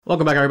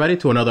Welcome back, everybody,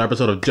 to another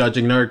episode of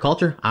Judging Nerd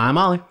Culture. I'm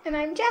Ollie. And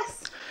I'm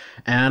Jess.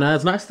 And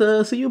it's nice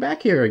to see you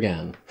back here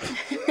again.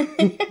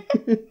 We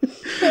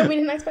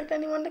didn't expect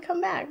anyone to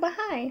come back, but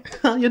hi.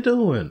 How you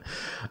doing?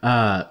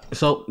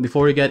 So,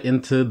 before we get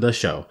into the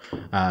show,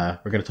 we're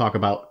going to talk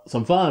about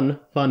some fun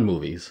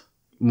movies.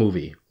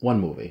 One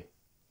movie.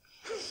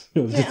 It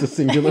was just a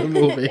singular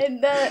movie.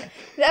 The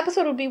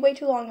episode would be way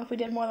too long if we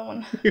did more than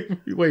one.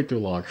 Way too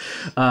long.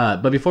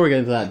 But before we get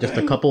into that, just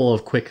a couple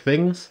of quick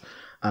things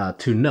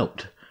to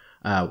note.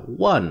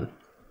 One,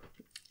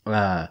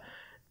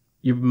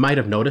 you might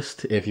have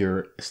noticed if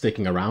you're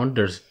sticking around,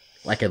 there's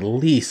like at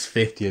least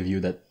 50 of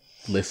you that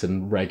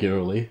listen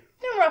regularly.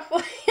 Yeah,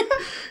 roughly.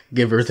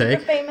 Give or take.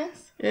 We're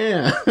famous.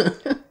 Yeah.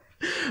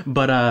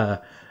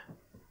 But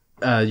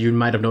you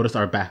might have noticed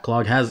our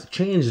backlog has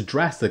changed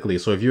drastically.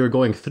 So if you're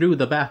going through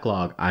the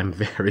backlog, I'm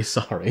very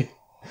sorry.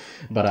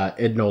 But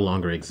it no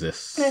longer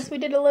exists. Yes, we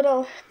did a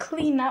little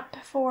cleanup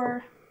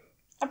for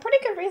a pretty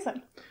good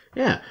reason.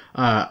 Yeah.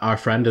 Our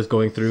friend is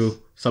going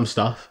through some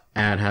stuff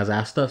and has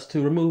asked us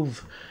to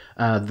remove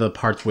the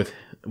parts with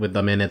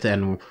them in it,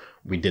 and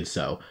we did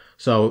so.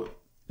 So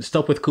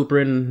stuff with Cooper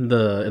in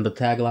the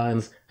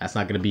taglines, that's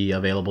not going to be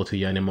available to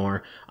you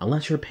anymore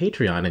unless you're a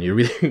Patreon and you're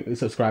really a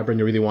subscriber and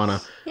you really want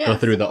to go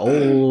through the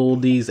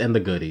oldies and the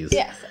goodies.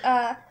 Yes,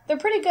 they're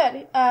pretty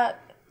good.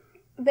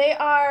 They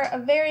are a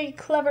very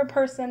clever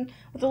person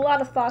with a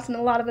lot of thoughts and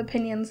a lot of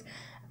opinions.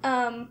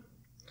 So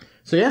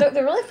yeah,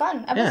 they're really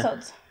fun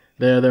episodes. Yeah.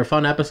 They're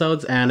fun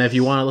episodes, and if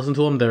you want to listen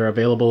to them, they're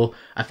available.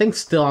 I think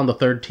still on the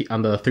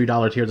on the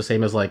 $3 tier, the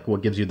same as like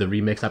what gives you the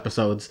remix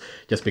episodes.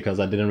 Just because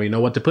I didn't really know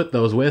what to put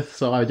those with,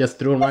 so I just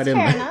threw them right in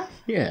there. Enough.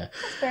 Yeah,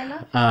 that's fair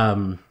enough.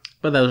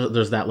 But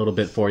there's that little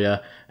bit for you,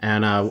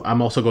 and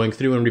I'm also going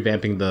through and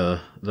revamping the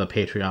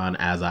Patreon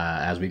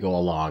as we go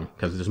along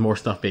because there's more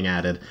stuff being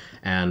added,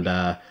 and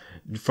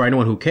for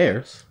anyone who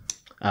cares,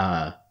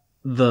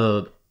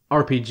 the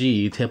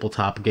RPG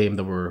tabletop game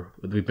that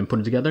we've been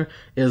putting together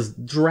is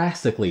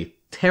drastically,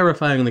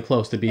 terrifyingly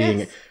close to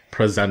being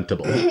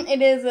presentable.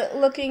 It is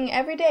looking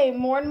every day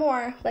more and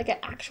more like an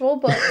actual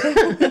book.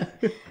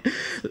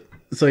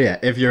 So yeah,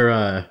 if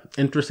you're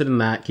interested in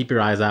that, keep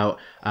your eyes out.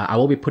 I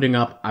will be putting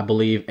up, I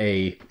believe,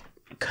 a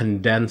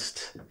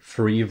condensed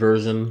free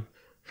version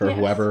for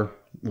whoever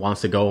wants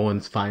to go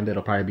and find it.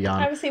 It'll probably be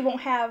on. Obviously, it won't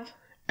have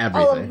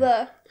everything. All of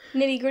the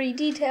nitty-gritty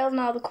details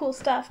and all the cool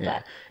stuff,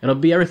 but it'll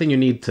be everything you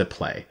need to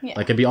play.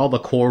 Like it'll be all the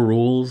core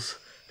rules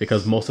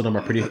because most of them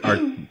are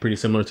pretty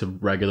similar to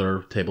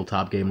regular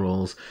tabletop game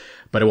rules,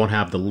 but it won't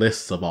have the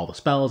lists of all the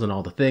spells and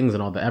all the things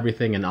and all the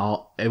everything and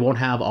all. It won't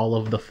have all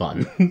of the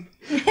fun.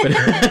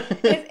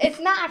 It's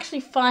not actually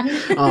fun.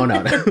 Oh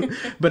no.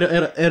 But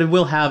it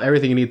will have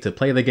everything you need to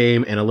play the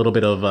game and a little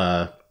bit of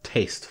a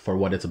taste for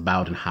what it's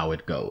about and how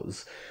it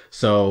goes.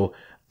 So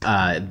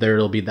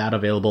there'll be that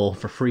available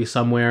for free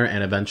somewhere,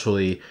 and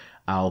eventually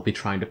I'll be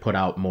trying to put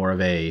out more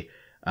of a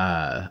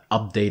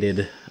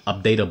updatable,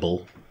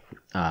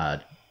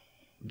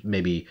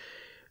 maybe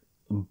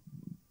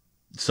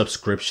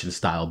subscription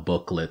style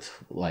booklet,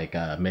 like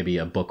maybe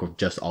a book of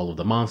just all of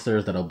the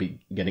monsters that'll be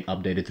getting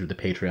updated through the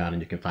Patreon,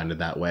 and you can find it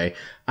that way.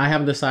 I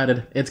haven't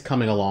decided. It's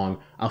coming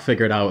along. I'll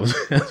figure it out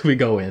as we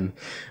go in,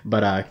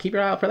 but keep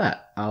your eye out for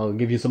that. I'll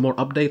give you some more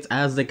updates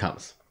as it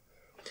comes.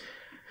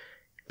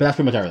 But that's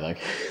pretty much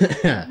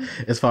everything.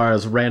 As far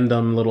as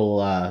random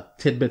little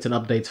tidbits and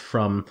updates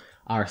from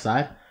our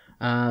side,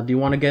 do you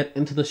want to get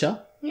into the show?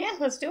 Yeah,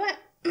 let's do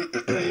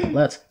it.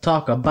 Let's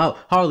talk about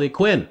Harley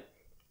Quinn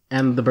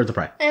and the Birds of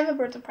Prey. And the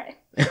Birds of Prey.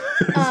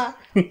 So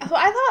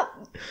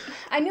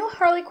I knew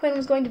Harley Quinn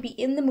was going to be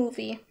in the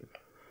movie,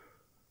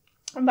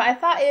 but I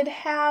thought it'd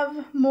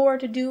have more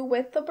to do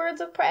with the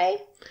Birds of Prey.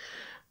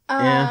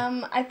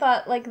 I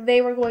thought like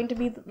they were going to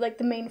be like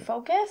the main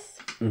focus.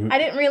 Mm-hmm. I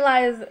didn't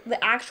realize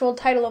the actual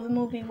title of the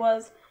movie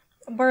was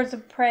Birds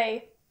of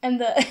Prey and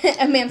the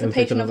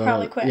Emancipation of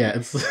Harley Quinn. Yeah,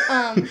 it's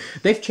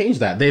they've changed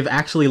that. They've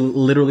actually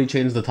literally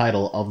changed the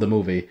title of the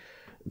movie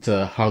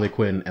to Harley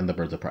Quinn and the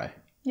Birds of Prey.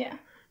 Yeah.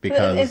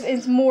 Because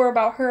it's more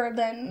about her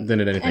than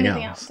anything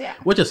else. Yeah.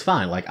 Which is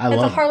fine. Like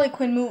it's a Harley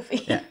Quinn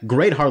movie. Yeah,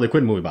 great Harley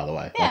Quinn movie, by the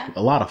way. Yeah. Like,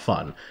 a lot of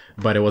fun.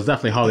 But it was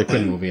definitely a Harley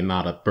Quinn movie and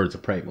not a Birds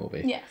of Prey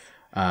movie. Yes.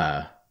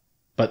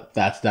 But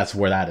that's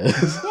where that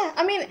is. Yeah,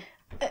 I mean,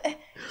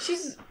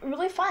 she's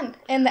really fun,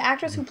 and the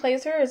actress who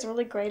plays her is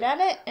really great at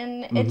it,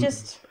 and it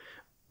just.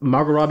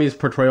 Margot Robbie's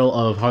portrayal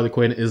of Harley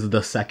Quinn is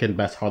the second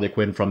best Harley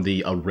Quinn from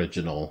the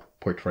original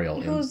portrayal.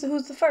 Who's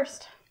the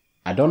first?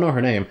 I don't know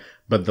her name,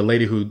 but the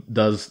lady who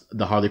does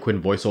the Harley Quinn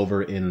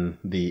voiceover in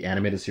the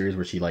animated series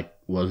where she like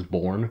was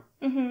born,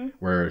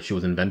 where she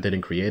was invented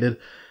and created,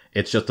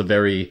 it's just a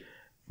very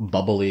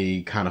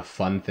bubbly kind of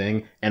fun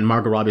thing. And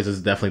Margot Robbie's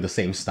is definitely the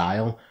same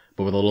style,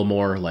 but with a little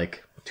more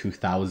like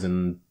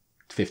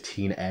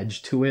 2015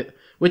 edge to it,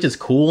 which is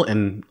cool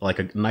and like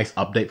a nice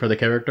update for the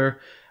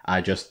character.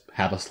 I just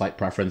have a slight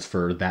preference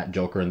for that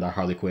Joker and the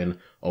Harley Quinn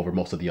over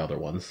most of the other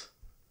ones.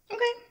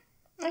 Okay,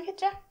 I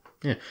get ya.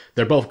 Yeah,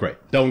 they're both great.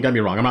 Don't get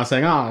me wrong. I'm not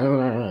saying,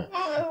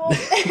 well,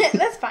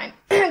 that's fine.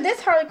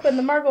 This Harley Quinn,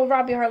 the Margot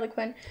Robbie Harley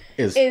Quinn,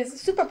 is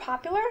super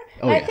popular.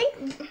 Oh, and yeah. I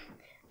think,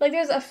 like,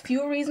 there's a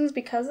few reasons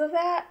because of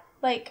that.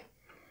 Like,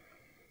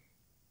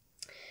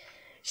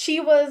 she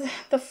was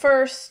the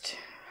first,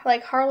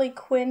 like, Harley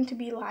Quinn to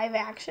be live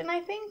action,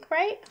 I think,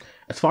 right?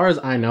 As far as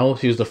I know,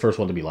 she was the first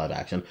one to be live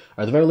action.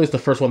 Or at the very least, the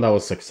first one that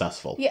was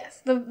successful.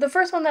 Yes, the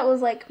first one that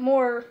was, like,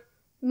 more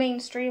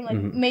mainstream, like,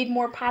 made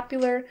more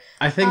popular.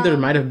 I think there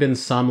might have been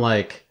some,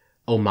 like,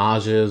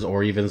 homages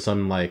or even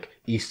some, like,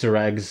 Easter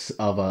eggs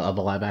of a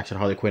live action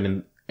Harley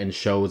Quinn in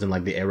shows in,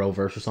 like, the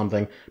Arrowverse or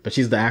something. But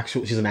she's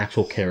an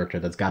actual character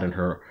that's gotten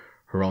her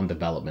own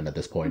development at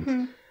this point.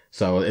 Mm-hmm.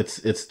 So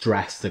it's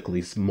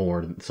drastically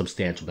more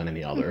substantial than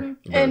any other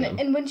version.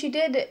 And when she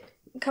did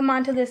come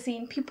onto the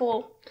scene,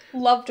 people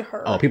loved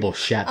her. Oh, people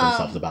shat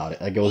themselves about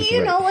it. Like, it was you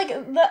great. know, like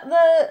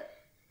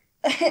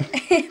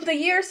the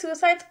year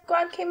Suicide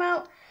Squad came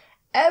out,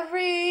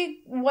 every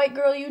white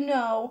girl you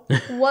know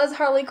was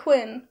Harley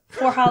Quinn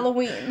for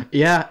Halloween.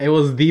 Yeah, it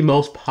was the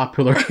most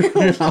popular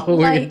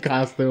Halloween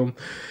costume.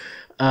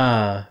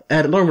 And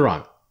don't get me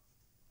wrong,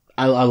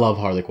 I love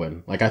Harley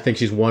Quinn. Like, I think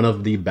she's one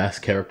of the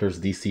best characters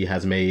DC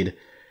has made.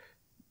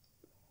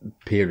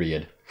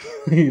 Period.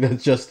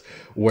 That's just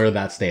where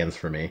that stands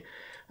for me.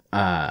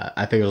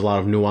 I think there's a lot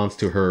of nuance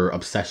to her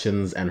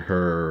obsessions and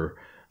her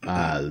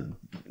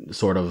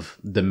sort of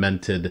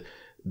demented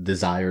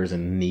desires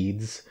and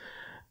needs.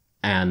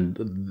 And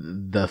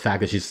the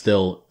fact that she's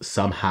still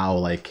somehow,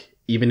 like,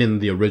 even in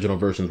the original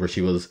versions where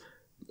she was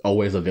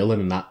always a villain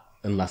and not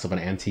and less of an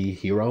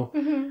anti-hero,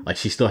 like,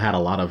 she still had a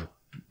lot of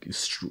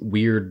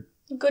weird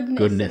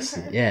goodness.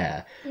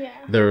 Yeah.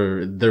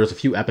 There's a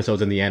few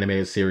episodes in the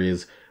animated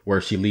series where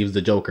she leaves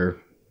the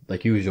Joker,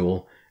 like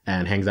usual,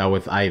 and hangs out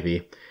with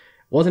Ivy.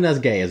 Wasn't as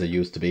gay as it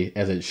used to be,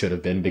 as it should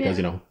have been, because,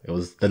 you know, it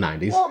was the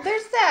 90s. Well,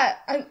 there's that.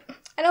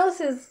 I know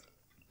this is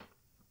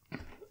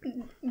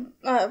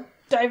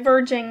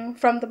diverging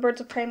from the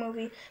Birds of Prey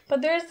movie,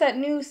 but there's that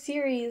new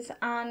series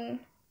on...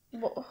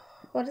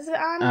 What is it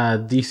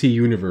on? DC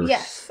Universe.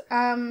 Yes.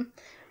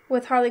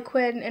 With Harley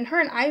Quinn, and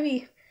her and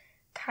Ivy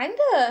kind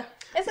of...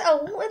 It's a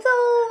little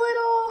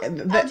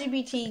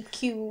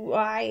LGBTQIA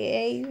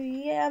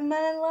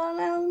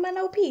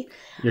MNOP.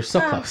 You're so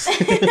close.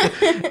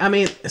 I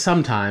mean,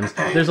 sometimes.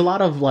 There's a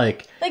lot of,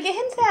 like... Like, it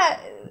hints at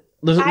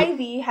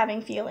Ivy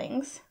having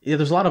feelings. Yeah,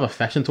 there's a lot of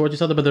affection towards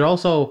each other, but they're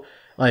also,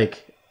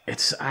 like...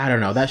 I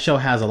don't know. That show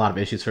has a lot of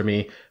issues for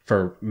me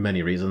for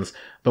many reasons.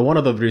 But one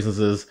of the reasons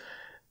is,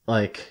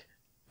 like...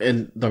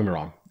 And don't get me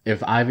wrong.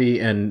 If Ivy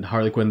and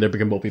Harley Quinn, they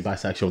can both be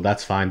bisexual,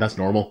 that's fine. That's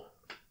normal.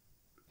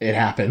 It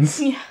happens.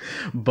 Yeah.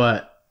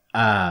 But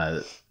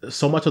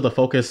so much of the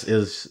focus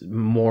is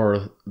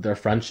more their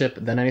friendship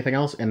than anything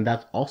else, and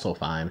that's also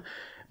fine.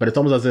 But it's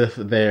almost as if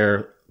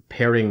they're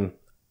pairing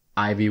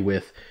Ivy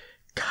with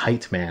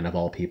Kite Man, of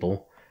all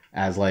people,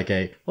 as like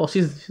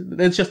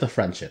it's just a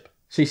friendship.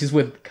 She's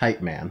with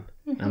Kite Man.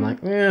 Mm-hmm. I'm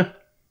like,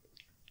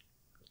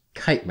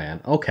 Kite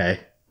Man, okay.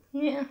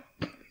 Yeah.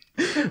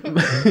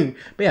 But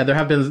yeah, there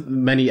have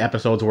been many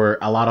episodes where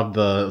a lot of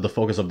the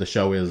focus of the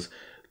show is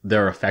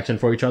their affection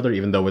for each other,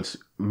 even though it's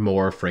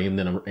more framed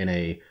in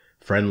a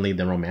friendly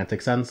than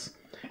romantic sense.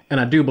 And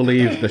I do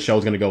believe the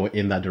show's going to go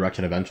in that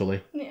direction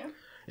eventually. Yeah.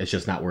 It's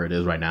just not where it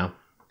is right now.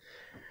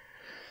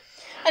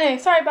 Anyway,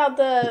 sorry about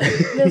the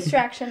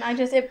distraction.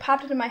 It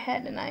popped into my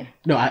head and I...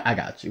 No, I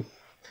got you.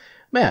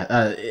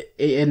 Yeah,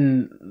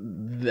 in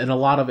a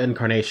lot of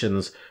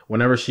incarnations,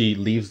 whenever she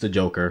leaves the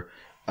Joker,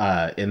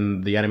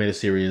 in the animated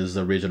series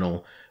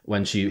original,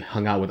 when she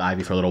hung out with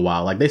Ivy for a little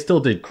while, like, they still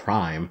did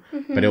crime,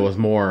 but it was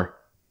more,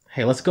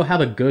 hey, let's go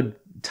have a good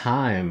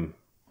time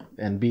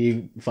and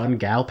be fun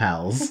gal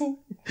pals.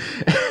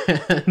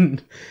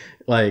 And,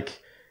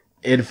 like,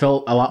 it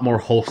felt a lot more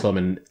wholesome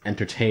and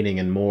entertaining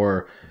and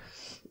more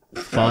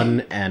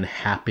fun and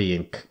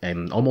happy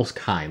and almost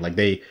kind. Like,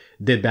 they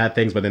did bad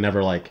things, but they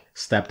never, like,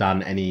 stepped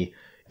on any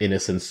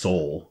innocent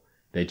soul.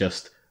 They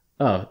just,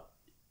 oh,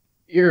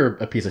 you're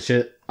a piece of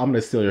shit. I'm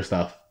going to steal your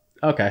stuff.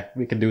 Okay,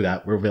 we can do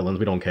that. We're villains.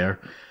 We don't care.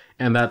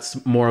 And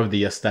that's more of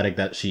the aesthetic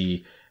that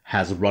she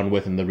has run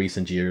with in the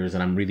recent years,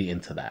 and I'm really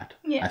into that.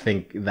 Yeah. I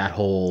think that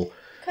whole...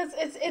 Because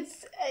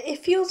it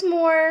feels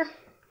more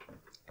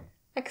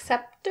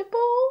acceptable.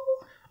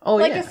 Oh,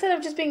 like, yeah. instead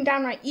of just being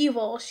downright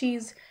evil,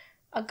 she's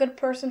a good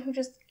person who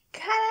just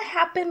kind of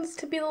happens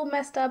to be a little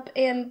messed up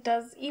and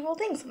does evil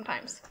things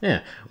sometimes.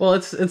 Yeah. Well,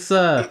 it's it's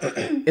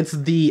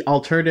the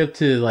alternative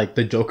to, like,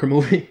 the Joker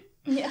movie.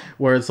 Yeah.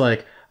 Where it's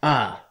like,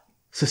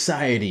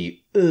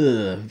 society,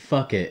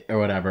 fuck it, or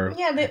whatever.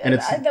 Yeah,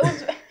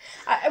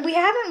 we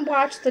haven't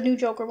watched the new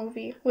Joker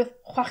movie with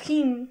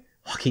Joaquin.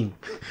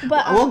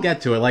 But we'll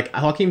get to it. Like,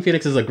 Joaquin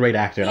Phoenix is a great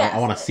actor. Yes. I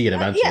want to see it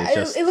eventually.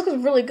 It looks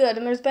really good,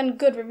 and there's been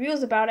good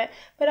reviews about it.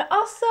 But it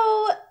also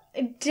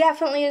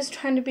definitely is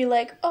trying to be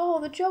like, oh,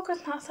 the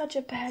Joker's not such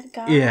a bad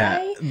guy. Yeah,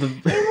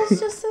 it was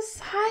just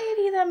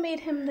society that made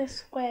him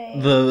this way.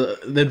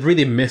 That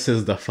really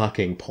misses the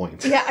fucking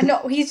point. Yeah,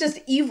 no, he's just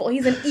evil.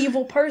 He's an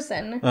evil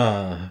person.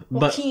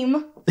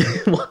 Joaquin.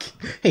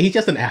 Hey, he's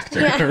just an actor,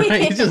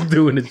 right? He's just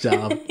doing his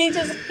job. He's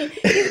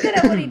good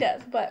that's what he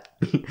does, but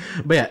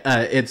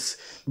yeah, it's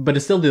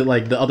still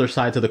the other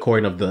side to the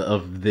coin of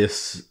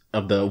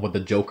what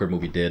the Joker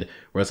movie did,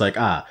 where it's like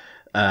a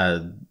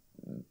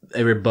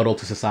rebuttal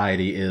to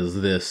society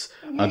is this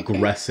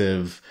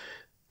aggressive,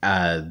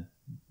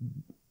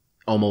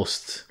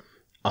 almost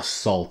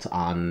assault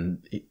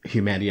on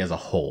humanity as a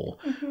whole.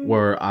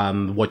 Where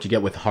what you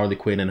get with Harley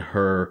Quinn and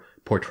her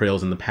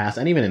portrayals in the past,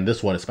 and even in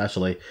this one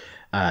especially,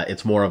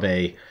 it's more of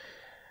a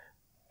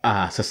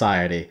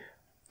society.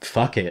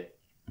 Fuck it.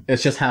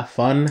 Let's just have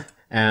fun.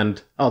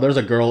 And, there's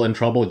a girl in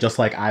trouble just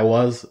like I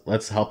was.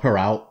 Let's help her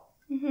out.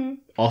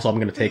 Also, I'm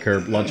going to take her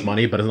lunch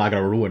money, but it's not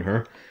going to ruin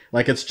her.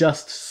 Like, it's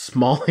just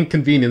small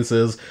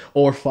inconveniences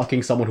or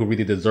fucking someone who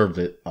really deserves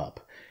it up.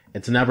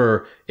 It's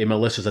never a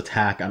malicious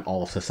attack on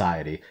all of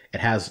society. It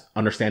has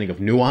understanding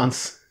of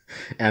nuance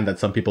and that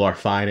some people are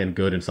fine and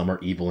good and some are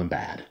evil and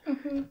bad.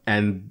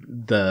 And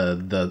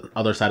the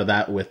other side of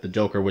that with the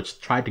Joker,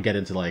 which tried to get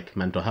into like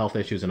mental health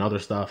issues and other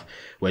stuff,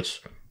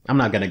 which I'm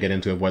not going to get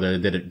into whether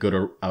they did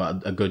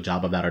a good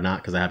job of that or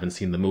not, because I haven't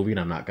seen the movie and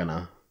I'm not going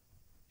to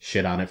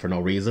shit on it for no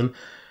reason.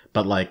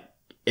 But like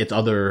its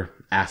other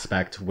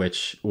aspect,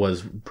 which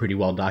was pretty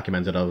well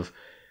documented, of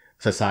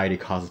society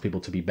causes people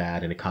to be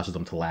bad and it causes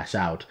them to lash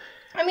out.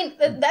 I mean,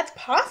 that's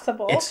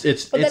possible. But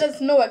that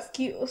is no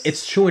excuse.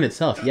 It's true in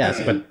itself,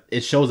 yes, but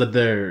it shows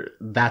that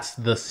that's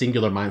the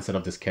singular mindset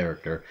of this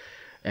character.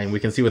 And we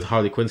can see with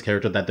Harley Quinn's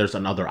character that there's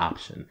another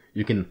option.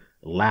 You can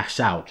lash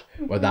out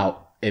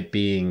without it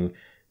being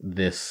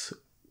this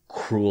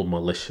cruel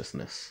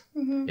maliciousness,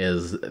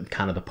 is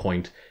kind of the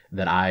point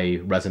that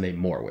I resonate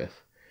more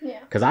with.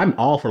 Yeah. Because I'm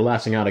all for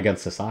lashing out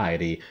against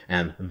society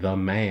and the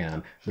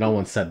man. No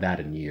one said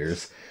that in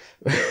years.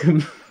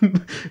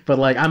 But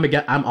like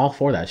I'm all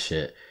for that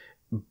shit.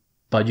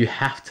 But you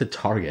have to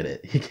target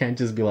it. You can't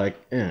just be like,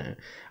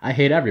 I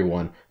hate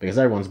everyone because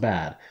everyone's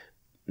bad.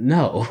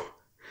 No.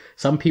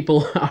 Some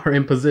people are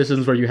in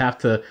positions where you have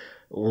to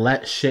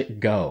let shit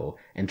go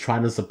and try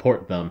to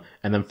support them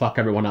and then fuck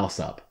everyone else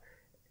up.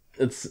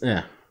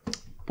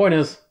 Point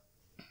is,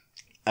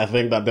 I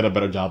think that did a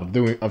better job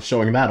of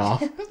showing that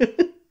off.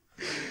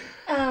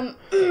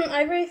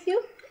 I agree with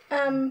you.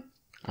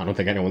 I don't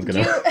think anyone's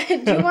gonna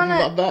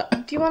love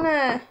that. Do you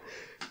wanna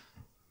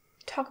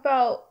talk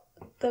about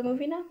the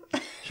movie now?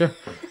 Sure.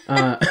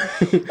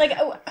 Like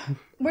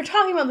we're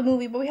talking about the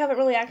movie, but we haven't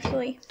really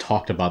actually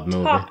talked about the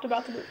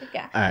movie.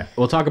 Yeah. All right,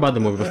 we'll talk about the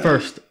movie, but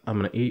first I'm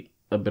gonna eat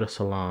a bit of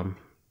salam.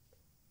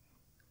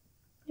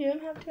 You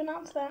didn't have to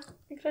announce that.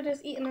 You could have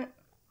just eaten it.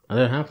 I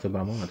didn't have to, but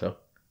I wanted to.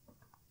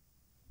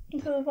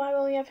 So why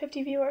will you have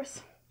 50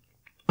 viewers?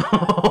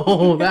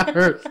 Oh, that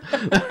hurts.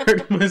 That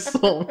hurt my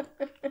soul.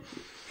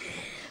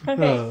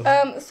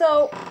 Okay.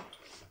 So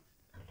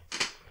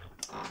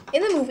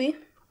in the movie,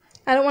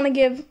 I don't want to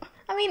give.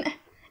 I mean,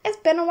 it's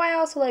been a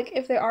while, so like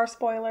if there are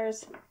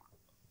spoilers,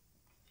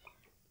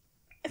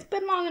 it's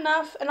been long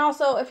enough. And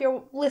also, if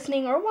you're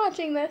listening or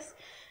watching this,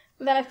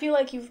 then I feel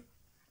like you've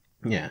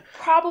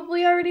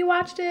probably already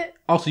watched it.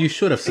 Also, you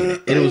should have seen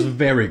it. It was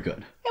very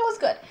good. It was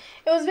good.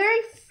 It was very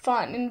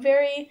fun and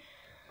very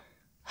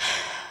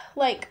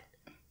like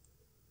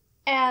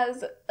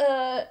as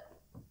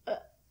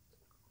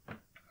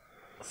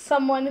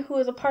someone who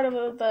is a part of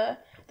the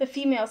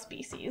female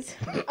species.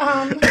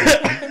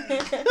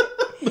 The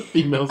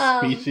female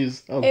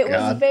species. Oh, it God.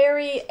 was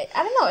very.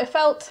 I don't know. It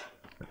felt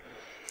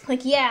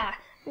like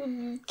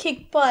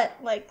kick butt,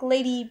 like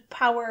lady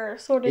power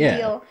sort of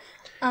deal.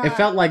 It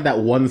felt like that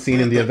one scene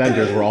in the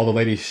Avengers where all the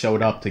ladies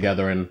showed up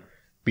together and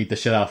beat the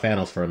shit out of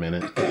Thanos for a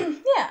minute.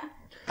 Yeah.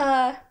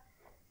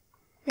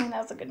 Man,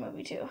 that was a good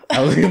movie too. That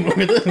was a good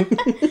movie too.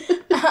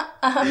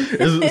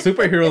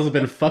 Superheroes have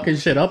been fucking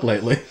shit up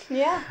lately.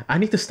 Yeah. I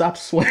need to stop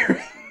swearing.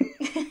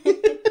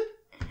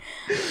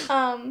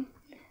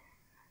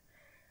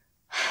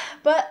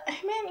 But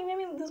man,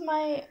 maybe this is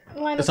my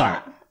line of Sorry.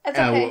 thought. It's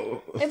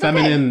okay. It's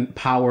feminine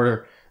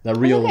power. The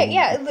real. Okay,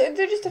 yeah.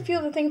 They're just a few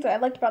of the things that I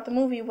liked about the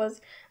movie was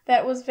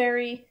that it was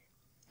very,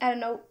 I don't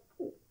know,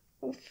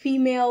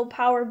 female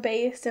power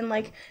based, and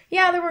like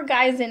there were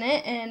guys in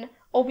it, and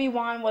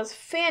Obi-Wan was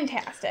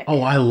fantastic.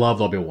 Oh, I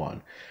loved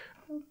Obi-Wan.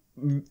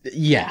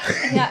 Yeah.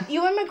 Yeah,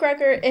 Ewan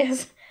McGregor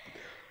is.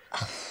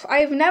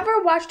 I've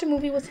never watched a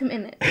movie with him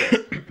in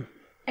it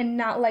and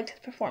not liked his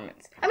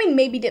performance. I mean,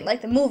 maybe didn't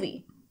like the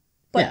movie,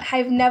 but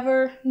I've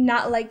never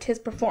not liked his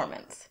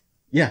performance.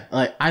 Yeah,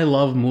 like I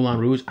love Moulin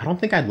Rouge. I don't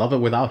think I'd love it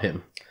without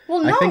him.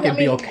 Well, no, I think it'd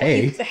be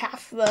okay. He's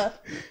half the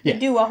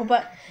duo,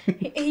 but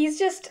he's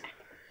just.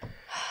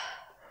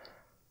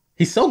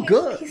 He's so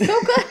good. He's so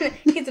good.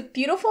 He's a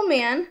beautiful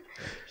man.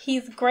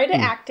 He's great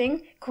at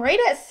acting, great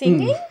at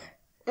singing.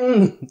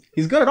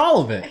 He's good at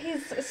all of it.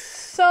 He's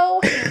so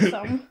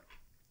handsome.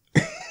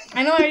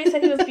 I know I already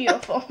said he was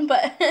beautiful,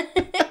 but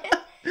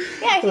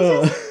yeah, he's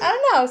just, I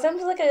don't know,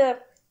 sounds like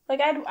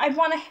I'd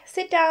want to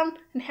sit down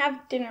and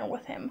have dinner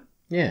with him.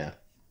 Yeah.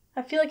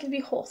 I feel like it'd be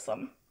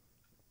wholesome.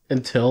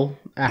 Until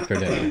after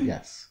dinner,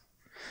 yes.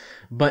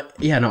 But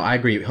yeah, no, I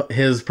agree.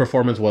 His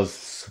performance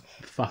was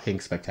fucking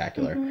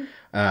spectacular.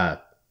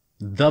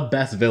 The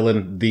best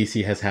villain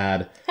DC has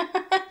had,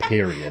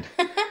 period.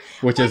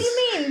 Which what is... do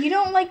you mean? You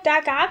don't like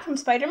Doc Ock from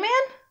Spider-Man?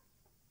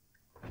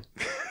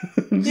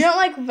 You don't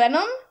like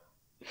Venom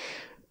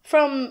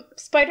from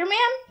Spider-Man?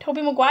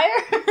 Tobey Maguire?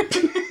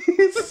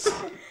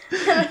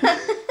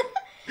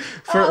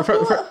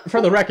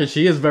 For the record,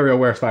 she is very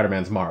aware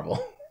Spider-Man's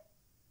Marvel.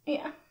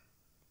 Yeah.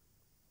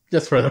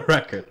 Just for the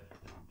record.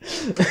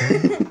 That's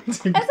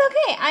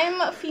okay.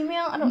 I'm a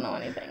female. I don't know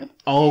anything.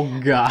 Oh,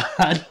 God.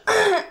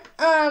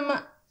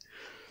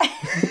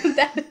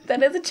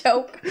 That is a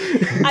joke.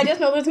 I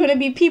just know there's going to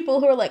be people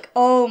who are like,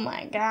 oh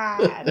my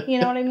God. You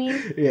know what I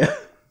mean? Yeah.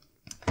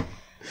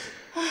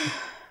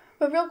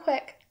 But real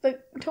quick, the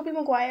Tobey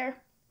Maguire,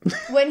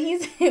 when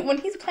he's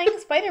playing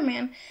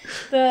Spider-Man,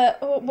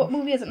 what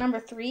movie is it, number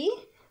 3?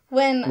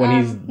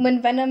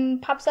 When Venom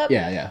pops up?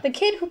 Yeah. The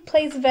kid who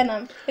plays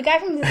Venom, the guy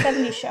from the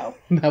 70s show.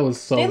 That was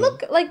so... They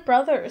look like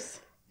brothers.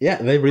 Yeah,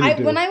 they really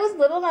do. When I was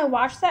little and I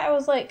watched that, I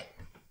was like...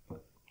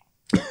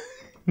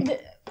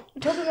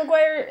 Tobey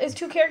Maguire is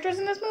 2 characters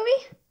in this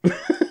movie?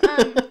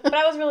 But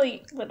I was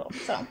really little,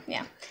 so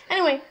yeah.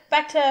 Anyway,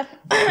 back to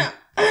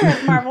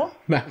Marvel.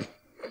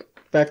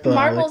 Back to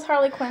Marvel's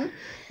Harley Quinn.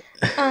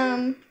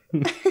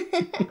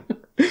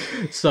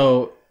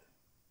 So,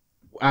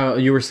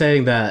 you were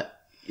saying that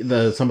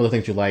some of the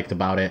things you liked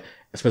about it,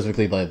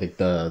 specifically like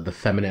the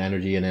feminine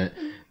energy in it,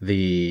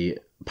 the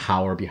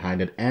power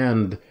behind it,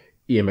 and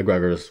Ian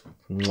McGregor's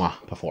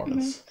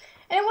performance.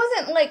 Mm-hmm. And it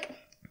wasn't like...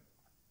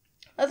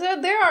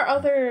 There are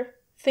other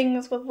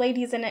things with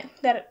ladies in it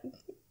that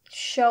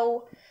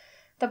show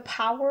the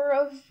power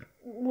of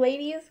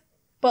ladies,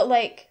 but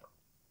like,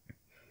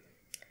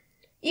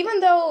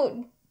 even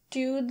though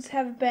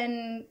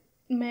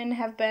men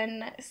have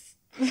been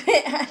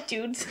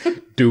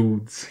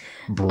dudes,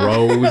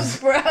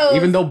 bros.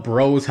 Even though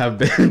bros have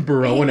been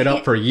broing it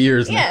up for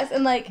years now. Yes,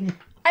 and like,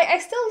 I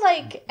still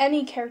like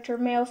any character,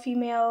 male,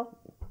 female,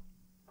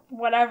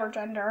 whatever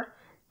gender.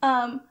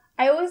 I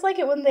always like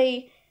it when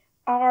they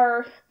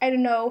are, I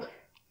don't know,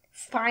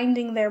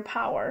 finding their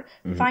power,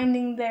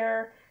 finding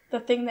the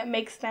thing that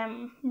makes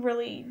them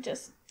really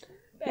just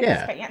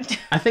expand.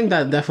 I think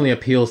that definitely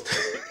appeals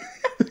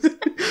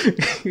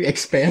to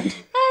expand.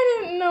 I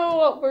didn't know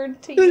what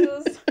word to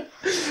use.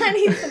 I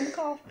need some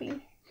coffee.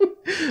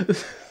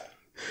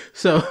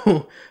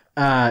 So,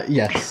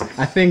 yes,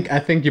 I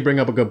think you bring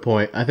up a good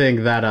point. I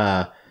think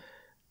that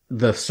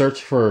the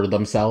search for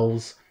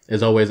themselves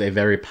is always a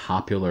very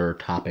popular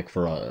topic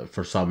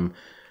for some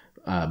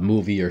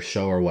movie or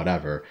show or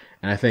whatever,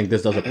 and I think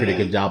this does a pretty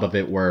good job of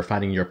it, where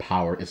finding your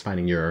power is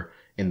finding your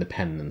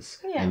independence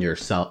and your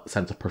sense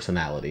of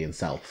personality and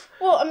self.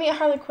 Well, I mean,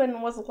 Harley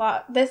Quinn was a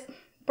lot. This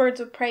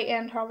Birds of Prey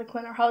and Harley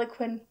Quinn, or Harley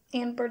Quinn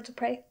and Birds of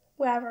Prey,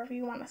 however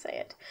you want to say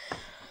it,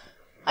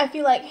 I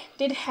feel like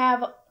did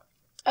have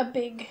a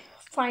big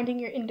finding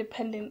your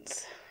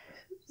independence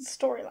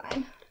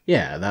storyline.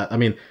 Yeah,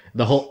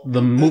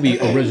 the movie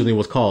originally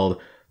was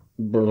called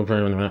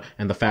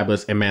and the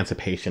Fabulous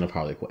Emancipation of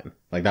Harley Quinn.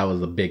 Like, that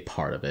was a big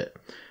part of it,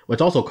 which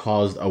also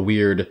caused a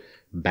weird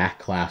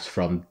backlash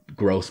from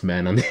gross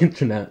men on the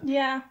internet.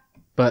 Yeah.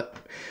 But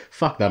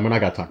fuck them, we're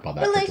not gonna talk about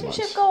that.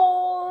 Relationship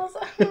goals.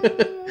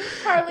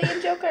 Harley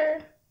and Joker.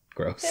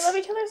 Gross. They love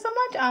each other so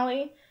much,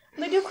 Ollie.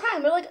 They do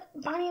crime. They're like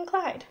Bonnie and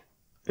Clyde.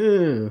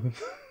 Ew.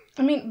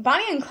 I mean,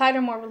 Bonnie and Clyde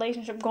are more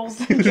relationship goals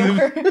than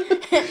Joker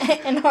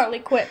and Harley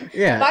Quinn.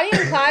 Yeah. Bonnie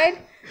and Clyde,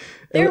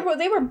 they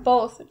were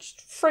both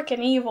freaking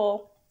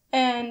evil,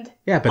 and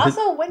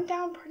also went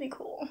down pretty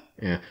cool.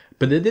 Yeah,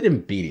 but they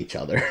didn't beat each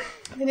other.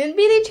 They didn't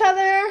beat each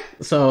other.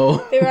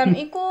 So they were on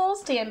equal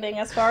standing,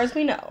 as far as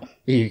we know.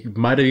 He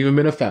might have even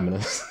been a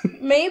feminist.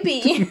 Maybe.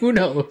 Who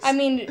knows? I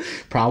mean,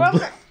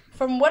 probably.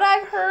 From what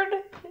I've heard,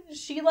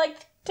 she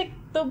liked to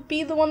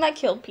be the one that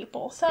killed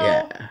people. So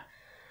yeah.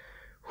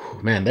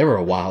 Man, they were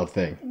a wild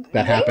thing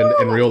that happened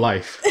in real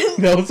life.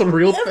 That was a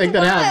real thing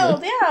that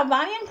happened. Yeah,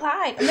 Bonnie and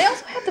Clyde. And they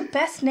also had the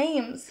best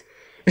names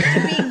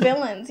to be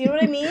villains. You know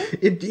what I mean?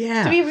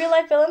 Yeah. To be real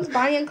life villains,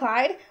 Bonnie and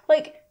Clyde.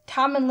 Like,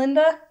 Tom and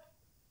Linda.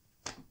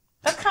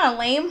 That's kind of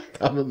lame.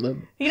 Tom and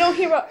Linda. You don't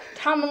hear about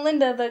Tom and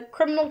Linda, the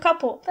criminal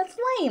couple. That's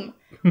lame.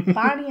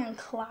 Bonnie and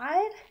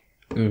Clyde?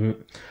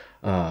 Mm-hmm.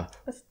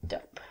 That's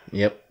dope.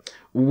 Yep.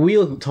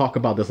 We'll talk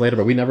about this later,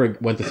 but we never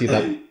went to see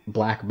that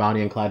Black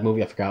Bonnie and Clyde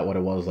movie. I forgot what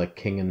it was, like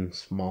King and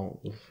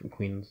Smalls,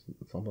 Queens,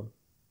 something.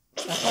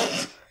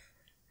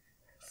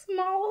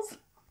 Smalls?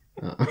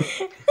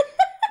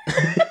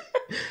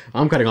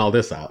 I'm cutting all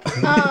this out.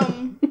 I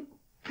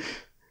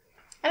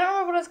don't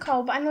remember what it's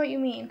called, but I know what you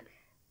mean.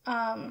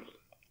 The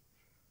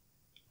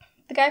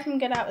guy from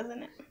Get Out is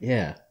in it.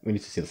 Yeah, we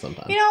need to see this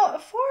sometime. You know,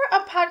 for a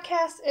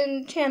podcast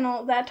and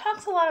channel that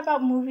talks a lot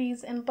about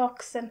movies and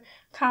books and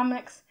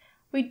comics,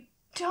 we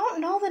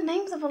don't know the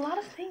names of a lot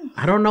of things.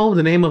 I don't know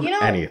the name of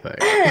anything.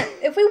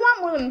 If we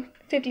want more than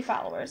 50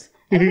 followers,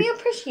 and we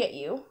appreciate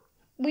you,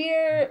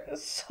 we're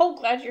so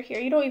glad you're here.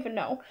 You don't even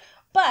know.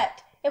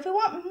 But if we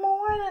want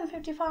more than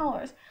 50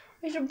 followers,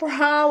 we should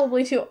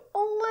probably do a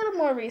little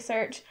more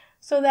research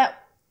so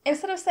that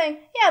instead of saying,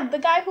 yeah, the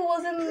guy who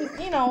was in,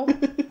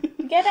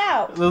 Get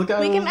Out, we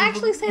can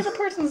actually say the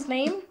person's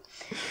name.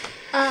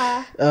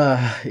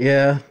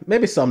 Yeah,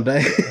 maybe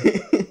someday.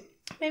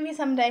 Maybe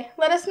someday.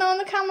 Let us know in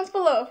the comments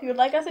below if you would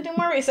like us to do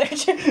more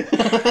research.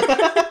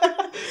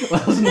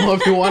 Let us know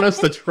if you want us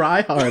to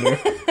try harder.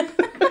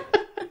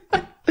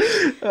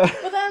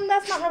 But then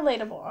that's not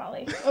relatable,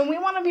 Ollie. And we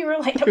want to be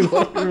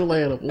relatable.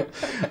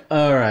 Relatable.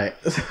 All right.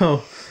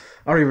 So,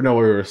 I don't even know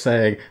what we were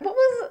saying. What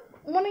was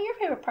one of your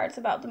favorite parts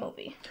about the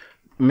movie?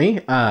 Me?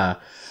 I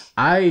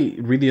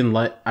really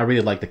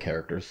like the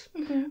characters.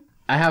 Mm-hmm.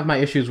 I have my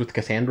issues with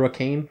Cassandra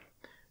Cain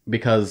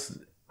because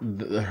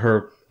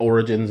her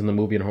origins in the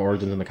movie and her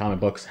origins in the comic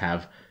books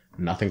have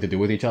nothing to do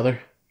with each other.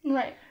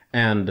 Right.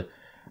 And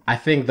I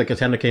think the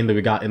Cassandra Cain that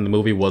we got in the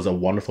movie was a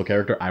wonderful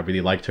character. I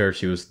really liked her.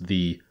 She was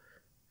the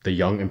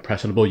young,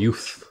 impressionable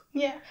youth.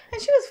 Yeah,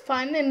 and she was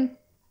fun, and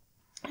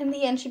in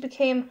the end, she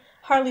became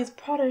Harley's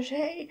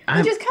protege,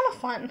 which is kind of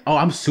fun. Oh,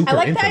 I'm super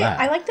into that.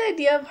 I like the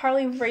idea of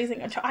Harley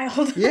raising a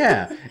child.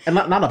 Yeah, and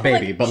not a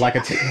baby, but like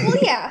a teen. Well,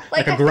 yeah,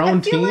 like a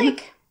grown teen.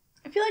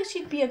 I feel like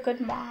she'd be a good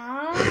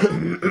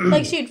mom.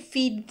 Like she'd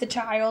feed the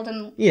child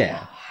and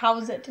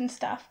house it and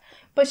stuff,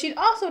 but she'd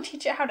also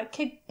teach it how to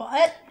kick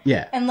butt.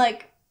 Yeah, and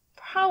like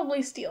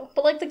probably steal,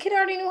 but like the kid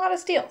already knew how to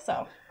steal,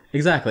 so.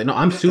 Exactly. No,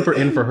 I'm super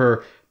in for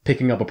her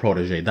picking up a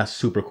protege. That's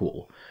super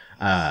cool.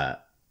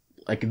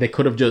 Like they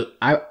could have just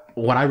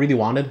what I really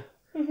wanted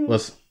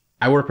was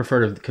I would have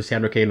preferred if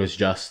Cassandra Cain was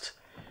just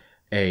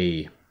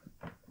a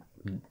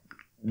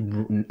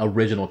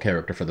original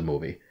character for the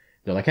movie.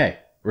 They're like, hey,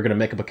 we're gonna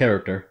make up a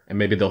character, and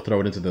maybe they'll throw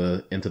it into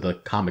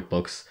the comic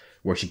books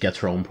where she gets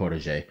her own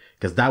protege,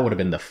 because that would have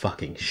been the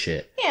fucking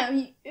shit.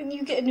 Yeah,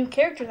 you get a new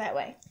character that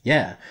way.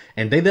 Yeah,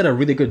 and they did a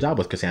really good job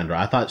with Cassandra.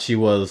 I thought she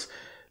was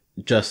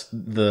just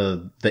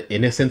the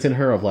innocence in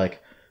her of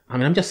like, I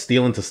mean, I'm just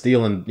stealing to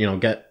steal and,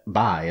 get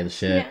by and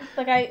shit. Yeah,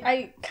 like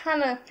I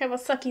kind of have a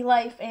sucky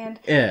life and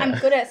I'm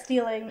good at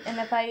stealing, and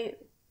if I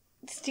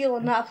steal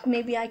enough,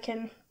 maybe I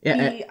can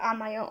be on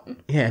my own.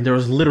 Yeah, and there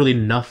was literally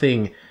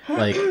nothing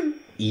like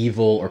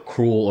evil or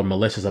cruel or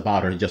malicious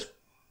about her, just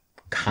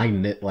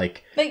kindness,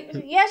 like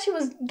yeah, she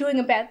was doing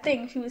a bad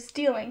thing, she was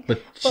stealing.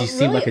 But she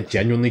seemed like a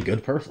genuinely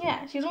good person.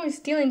 Yeah, she was only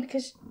stealing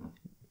because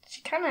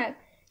she kind of,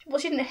 well,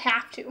 she didn't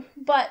have to,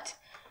 but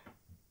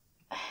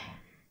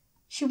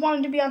she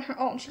wanted to be on her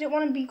own. She didn't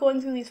want to be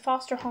going through these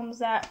foster homes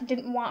that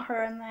didn't want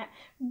her and that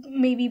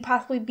maybe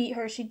possibly beat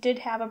her. She did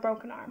have a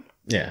broken arm.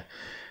 Yeah.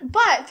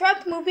 But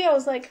throughout the movie, I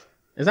was like,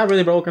 is that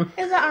really broken?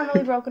 Is that arm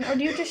really broken? Or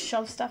do you just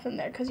shove stuff in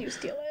there because you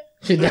steal it?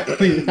 She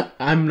definitely,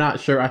 I'm not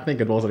sure. I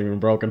think it wasn't even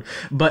broken.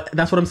 But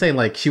that's what I'm saying.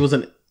 Like, she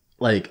wasn't,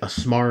 like, a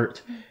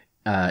smart,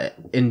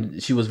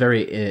 she was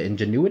very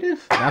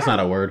ingenuitive? That's not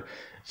a word.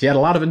 She had a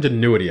lot of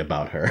ingenuity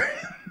about her.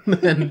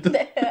 And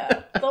the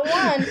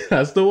one.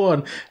 That's the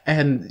one.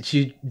 And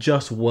she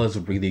just was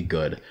really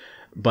good.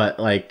 But,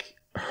 like,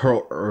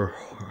 her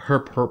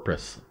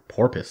porpoise.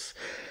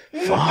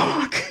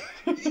 Fuck.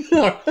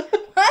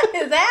 What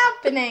is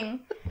happening?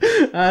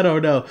 I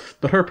don't know.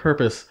 But her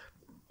purpose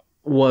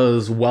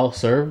was well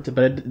served,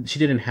 but she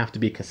didn't have to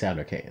be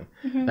Cassandra Cain.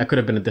 Mm-hmm. That could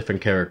have been a different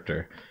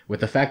character.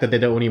 With the fact that they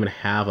don't even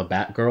have a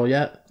Batgirl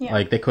yet,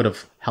 like they could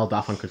have held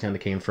off on Cassandra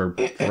Cain for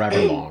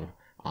forever long,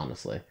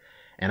 honestly.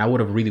 And I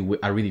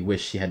really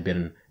wish she had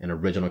been an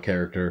original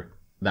character.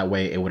 That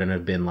way, it wouldn't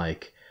have been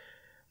like,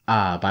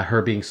 by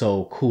her being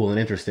so cool and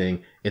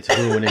interesting, it's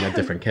ruining a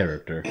different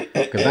character.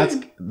 Because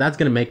that's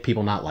gonna make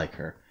people not like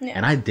her. Yeah.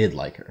 And I did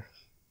like her.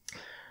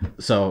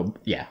 So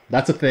yeah,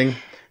 that's a thing.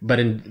 But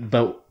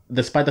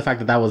despite the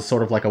fact that was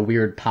sort of like a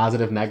weird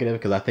positive negative,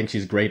 because I think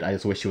she's great, I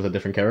just wish she was a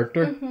different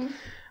character. Mm-hmm.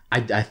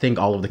 I think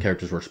all of the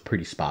characters were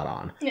pretty spot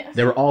on. Yes.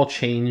 They were all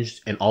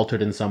changed and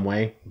altered in some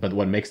way, but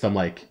what makes them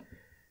like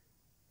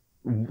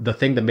the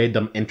thing that made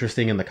them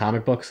interesting in the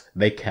comic books,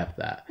 they kept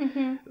that.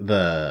 Mm-hmm.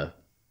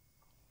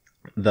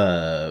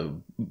 The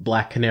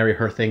Black Canary,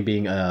 her thing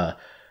being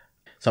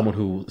someone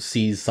who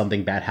sees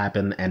something bad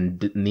happen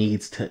and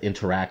needs to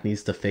interact,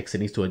 needs to fix it,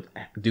 needs to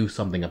do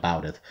something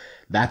about it.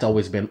 That's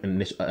always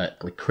been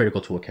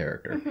critical to a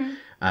character.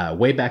 Mm-hmm.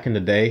 Way back in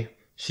the day,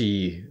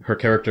 her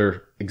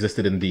character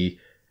existed in the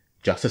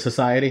Justice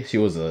Society.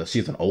 She's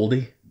an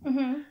oldie.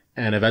 Mm-hmm.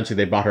 And eventually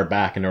they brought her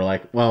back and they're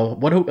like, well,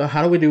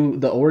 how do we do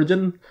the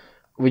origin?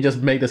 We just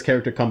make this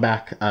character come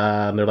back.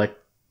 And they're like,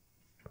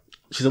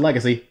 she's a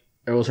legacy.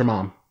 It was her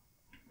mom.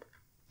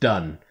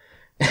 Done.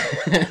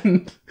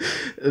 And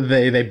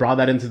they brought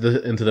that into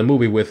the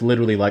movie with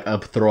literally like a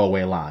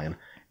throwaway line,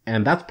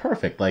 and that's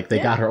perfect. Like they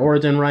got her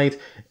origin right.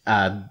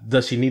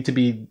 Does she need to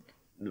be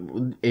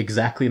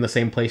exactly in the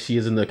same place she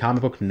is in the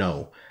comic book?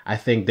 No, I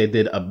think they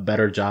did a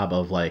better job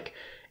of like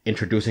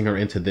introducing her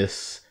into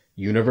this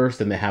universe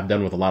than they have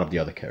done with a lot of the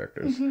other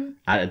characters. Mm-hmm.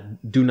 I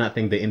do not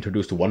think they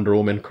introduced Wonder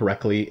Woman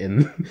correctly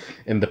in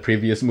the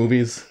previous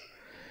movies.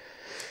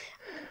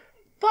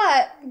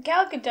 But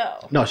Gal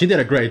Gadot. No, she did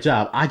a great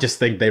job. I just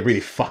think they really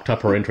fucked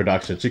up her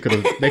introduction.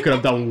 They could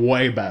have done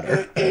way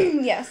better.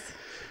 Yes.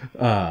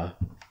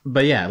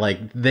 But yeah,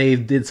 like they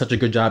did such a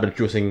good job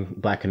introducing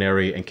Black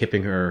Canary and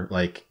keeping her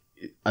like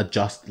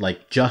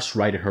just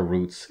right at her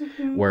roots,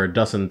 mm-hmm. where it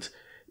doesn't.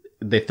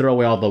 They throw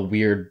away all the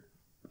weird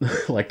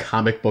like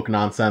comic book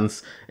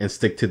nonsense and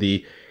stick to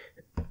the.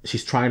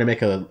 She's trying to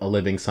make a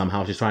living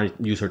somehow. She's trying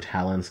to use her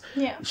talents.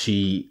 Yeah.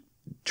 She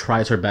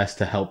tries her best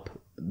to help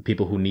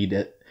people who need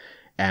it,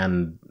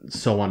 and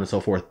so on and so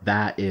forth.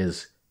 That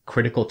is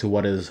critical to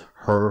what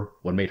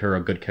made her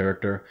a good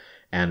character,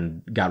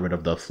 and got rid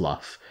of the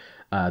fluff.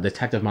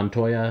 Detective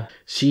Montoya,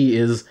 she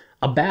is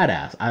a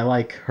badass. I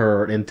like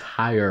her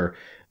entire.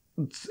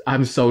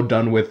 I'm so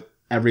done with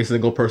every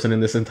single person in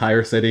this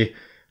entire city.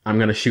 I'm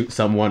gonna shoot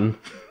someone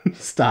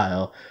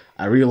style.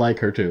 I really like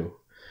her too.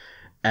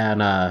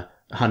 And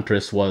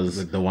Huntress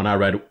was the one I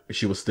read.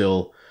 She was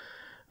still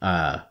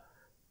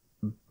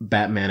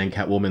Batman and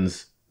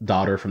Catwoman's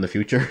daughter from the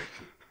future.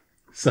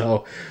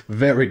 So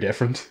very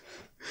different.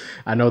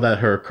 I know that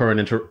her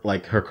current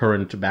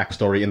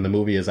backstory in the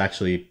movie is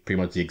actually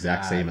pretty much the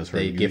exact same as her.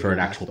 They give her an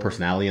actual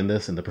personality in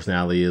this, and the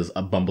personality is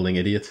a bumbling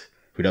idiot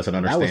who doesn't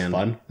understand. That was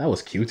fun. That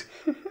was cute.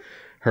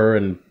 Her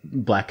and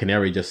Black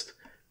Canary just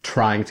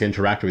trying to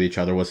interact with each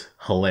other was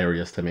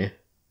hilarious to me.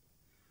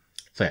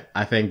 So yeah,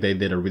 I think they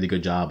did a really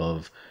good job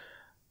of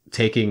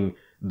taking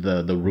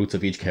the roots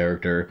of each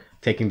character,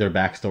 taking their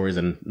backstories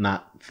and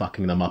not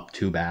fucking them up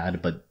too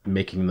bad, but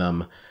making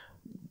them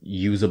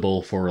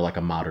usable for like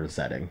a modern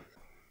setting.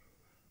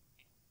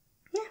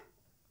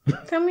 Yeah.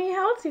 Tell me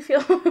how else you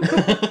feel.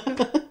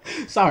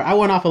 Sorry, I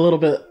went off a little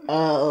bit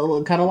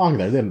kind of long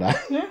there, didn't I?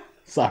 Yeah.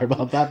 Sorry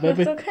about that,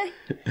 baby. That's okay.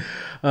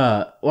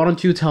 Why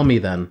don't you tell me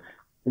then,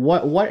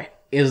 what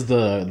is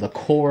the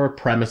core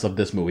premise of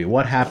this movie?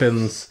 What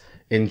happens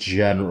in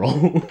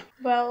general?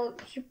 Well,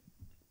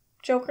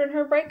 Joker and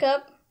her break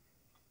up.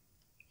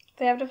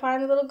 They have to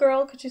find the little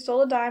girl because she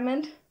stole a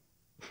diamond.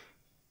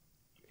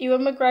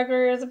 Ewan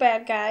McGregor is a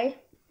bad guy.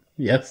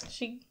 Yes.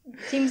 She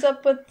teams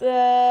up with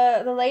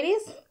the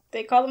ladies.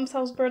 They call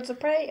themselves Birds of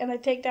Prey, and they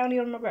take down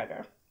Ewan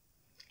McGregor.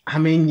 I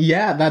mean,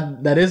 yeah,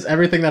 that is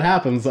everything that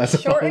happens, I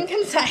suppose. Short and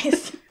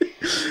concise.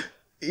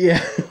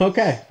 Yeah,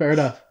 okay, fair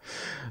enough.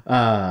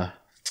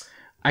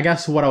 I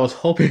guess what I was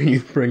hoping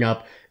you'd bring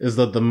up is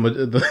that the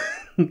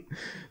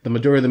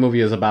majority of the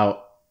movie is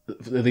about,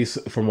 at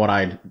least from what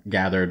I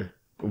gathered,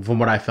 from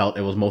what I felt,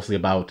 it was mostly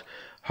about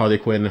Harley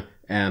Quinn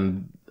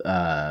and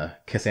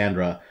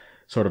Cassandra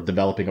sort of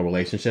developing a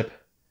relationship.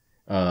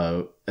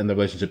 And the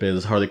relationship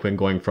is Harley Quinn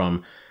going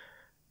from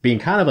being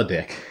kind of a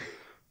dick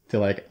to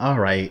like, all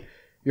right,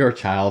 you're a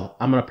child,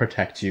 I'm going to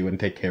protect you and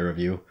take care of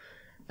you.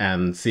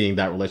 And seeing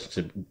that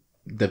relationship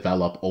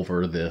develop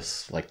over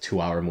this like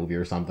 2-hour movie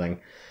or something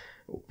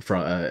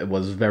it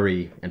was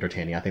very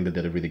entertaining. I think they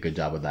did a really good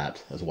job of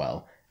that as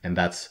well. And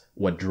that's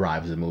what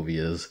drives the movie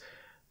is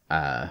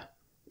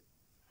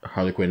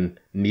Harley Quinn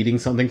needing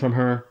something from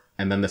her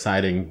and then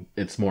deciding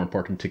it's more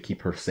important to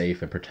keep her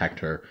safe and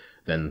protect her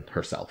than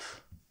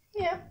herself.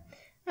 Yeah.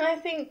 And I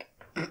think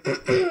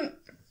it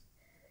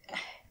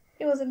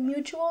was a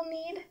mutual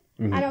need.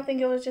 Mm-hmm. I don't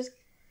think it was just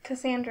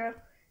Cassandra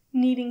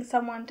needing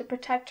someone to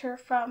protect her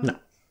from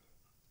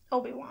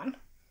Obi-Wan.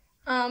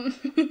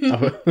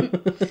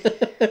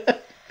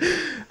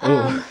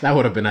 That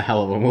would have been a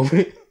hell of a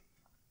movie.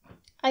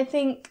 I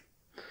think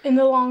in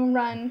the long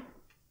run,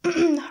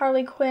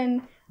 Harley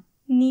Quinn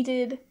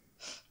needed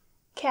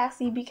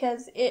Cassie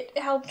because it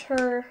helped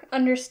her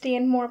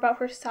understand more about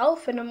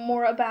herself and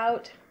more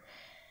about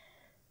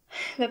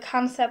the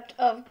concept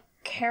of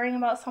caring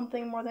about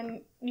something more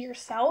than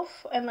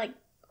yourself and like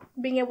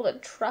being able to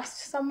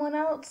trust someone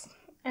else,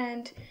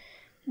 and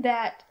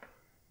that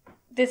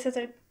this is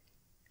a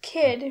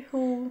kid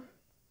who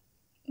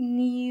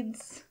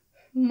needs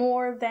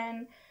more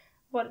than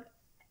what,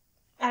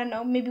 I don't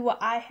know, maybe what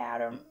I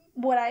had or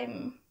what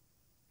I'm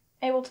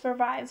able to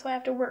provide, so I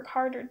have to work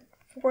harder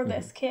for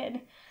this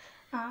kid.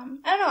 I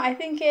don't know, I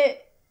think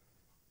it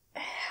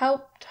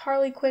helped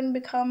Harley Quinn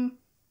become,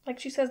 like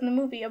she says in the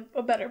movie,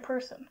 a better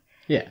person.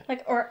 Yeah.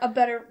 Like, or a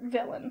better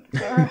villain.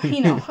 Or,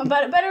 a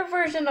better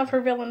version of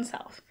her villain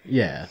self.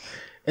 Yeah.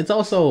 It's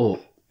also,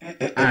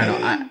 I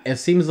don't know, it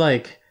seems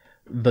like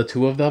the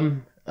two of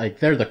them, like,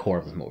 they're the core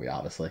of the movie,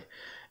 obviously.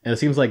 And it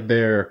seems like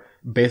they're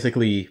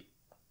basically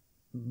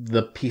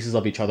the pieces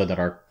of each other that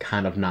are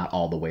kind of not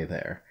all the way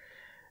there.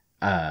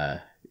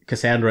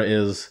 Cassandra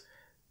is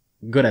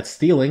good at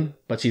stealing,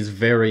 but she's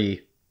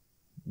very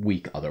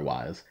weak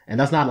otherwise. And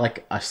that's not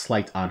like a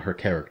slight on her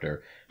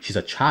character. She's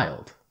a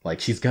child. Like,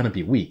 she's gonna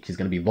be weak. She's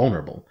gonna be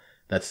vulnerable.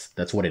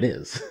 That's what it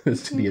is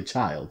to be a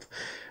child.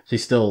 She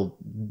still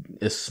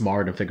is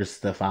smart and figures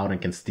stuff out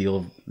and can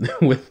steal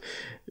with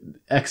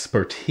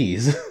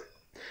expertise.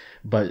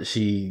 But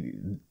she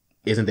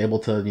isn't able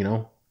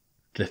to,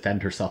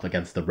 defend herself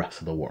against the rest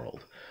of the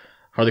world.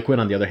 Harley Quinn,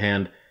 on the other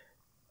hand,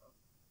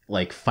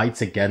 like,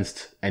 fights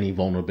against any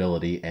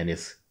vulnerability and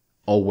is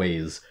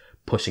always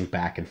pushing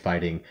back and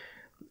fighting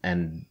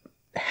and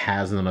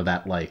has none of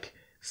that, like,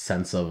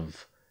 sense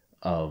of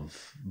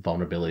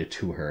vulnerability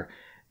to her.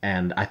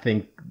 And I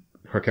think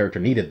her character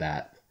needed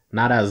that.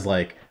 Not as,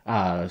 like,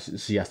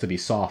 she has to be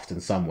soft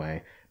in some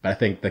way, but I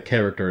think the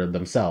character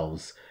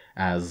themselves,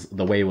 as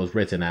the way it was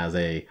written as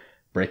a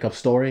breakup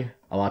story,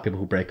 a lot of people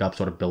who break up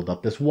sort of build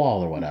up this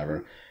wall or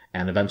whatever,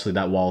 and eventually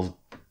that wall's,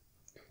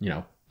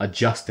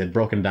 adjusted,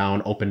 broken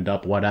down, opened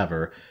up,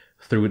 whatever,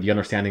 through the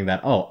understanding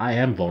that, oh, I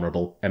am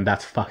vulnerable, and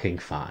that's fucking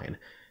fine.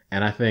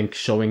 And I think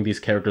showing these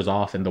characters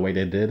off in the way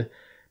they did,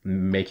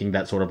 making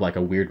that sort of like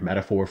a weird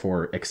metaphor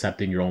for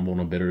accepting your own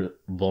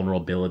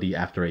vulnerability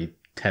after a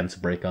tense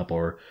breakup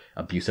or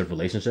abusive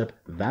relationship,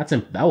 that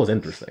was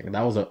interesting.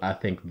 That was, I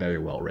think, very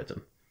well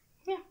written.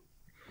 Yeah.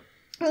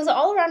 It was an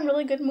all-around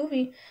really good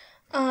movie.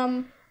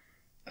 I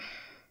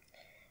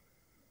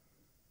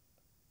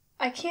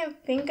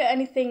can't think of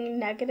anything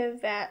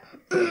negative that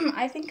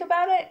I think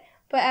about it,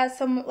 but as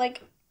someone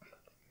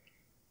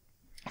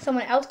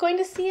else going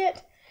to see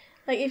it,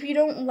 like if you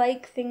don't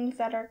like things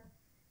that are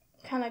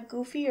kind of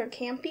goofy or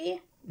campy,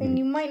 then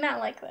you might not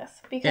like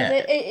this,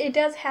 because it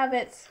does have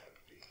its,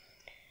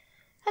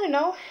 I don't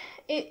know,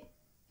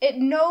 it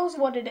knows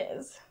what it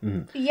is.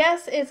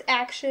 Yes, it's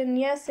action.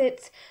 Yes,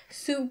 it's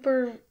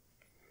super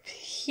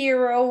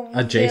hero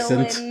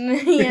adjacent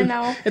villain, you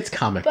know. It's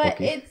comic but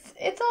booky.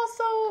 it's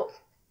also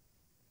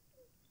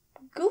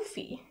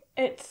goofy.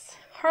 It's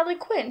Harley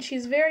Quinn.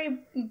 She's very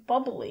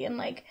bubbly, and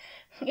like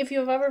if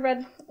you've ever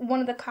read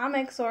one of the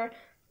comics or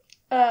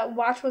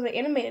watched one of the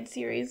animated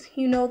series,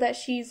 you know that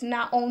she's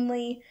not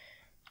only,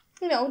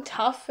 you know,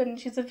 tough and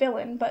she's a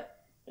villain, but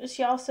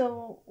she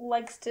also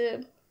likes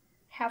to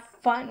have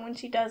fun when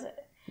she does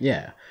it.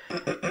 Yeah.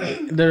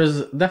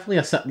 There's definitely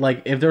a set,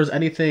 like, if there's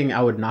anything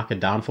I would knock it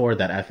down for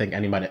that I think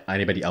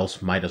anybody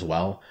else might as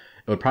well,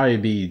 it would probably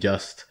be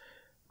just,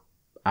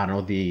 I don't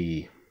know,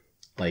 the,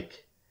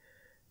 like,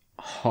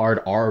 hard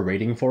R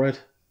rating for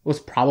it was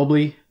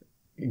probably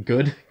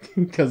good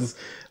because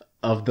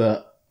of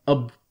the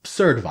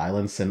absurd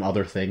violence and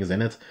other things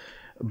in it.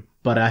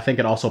 But I think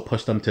it also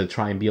pushed them to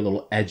try and be a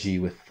little edgy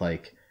with,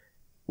 like,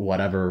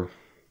 whatever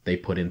they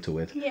put into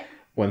it. Yeah.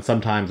 When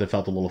sometimes it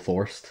felt a little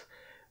forced.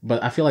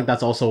 But I feel like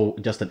that's also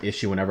just an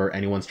issue whenever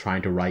anyone's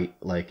trying to write,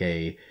 like,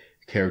 a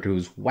character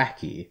who's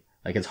wacky.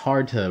 Like, it's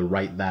hard to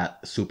write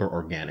that super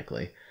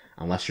organically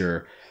unless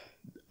you're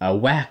a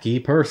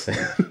wacky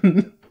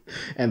person.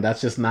 And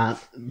that's just not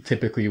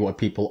typically what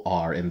people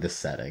are in this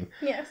setting.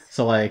 Yes.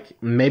 So, like,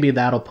 maybe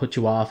that'll put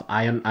you off.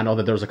 I know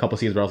that there was a couple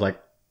scenes where I was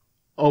like,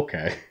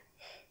 okay,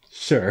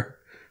 sure,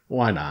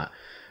 why not?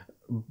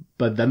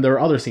 But then there are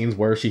other scenes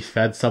where she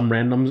fed some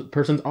random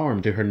person's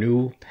arm to her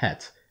new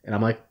pet. And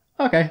I'm like,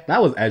 okay,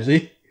 that was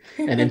edgy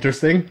and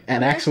interesting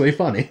and actually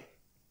funny.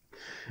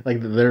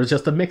 Like, there's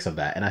just a mix of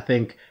that. And I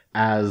think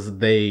as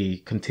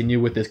they continue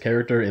with this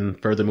character in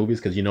further movies,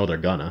 because you know they're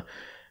gonna,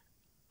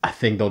 I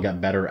think they'll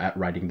get better at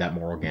writing that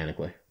more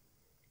organically.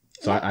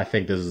 So I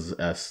think this is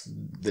this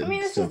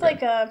is like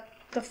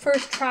the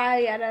first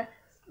try at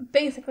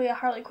basically a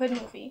Harley Quinn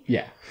movie.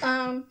 Yeah.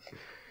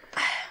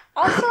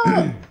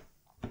 Also,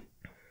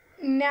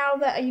 now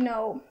that, you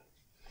know,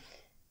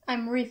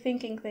 I'm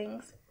rethinking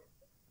things,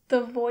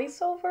 the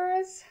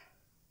voiceover is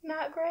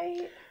not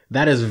great.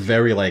 That is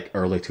very, like,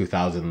 early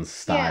 2000s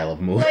style of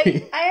movie.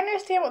 Like, I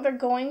understand what they're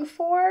going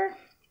for,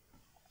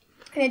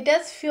 and it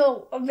does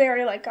feel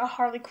very like a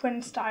Harley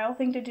Quinn style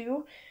thing to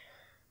do,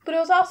 but it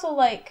was also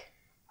like...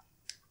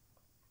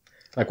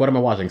 Like, what am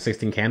I watching?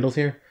 16 Candles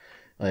here?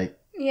 Like...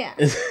 Yeah.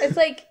 It's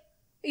like,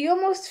 you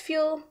almost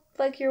feel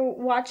like you're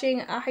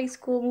watching a high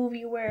school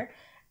movie where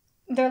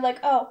they're like,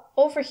 oh,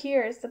 over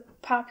here is the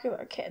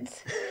popular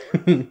kids.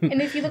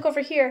 And if you look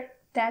over here,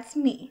 that's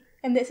me.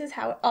 And this is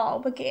how it all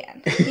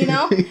began. You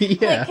know?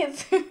 Yeah. Like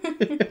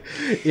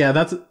it's...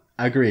 Yeah,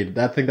 agreed.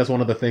 I think that's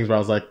one of the things where I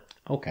was like,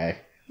 okay,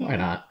 why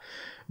not?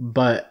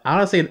 But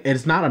honestly,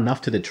 it's not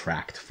enough to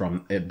detract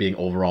from it being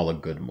overall a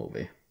good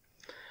movie.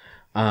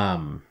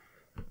 I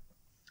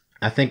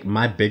think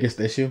my biggest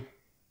issue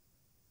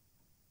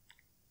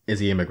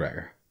is Ian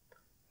McGregor.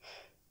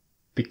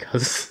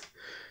 Because...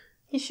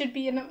 He should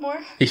be in it more.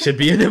 He should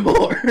be in it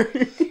more.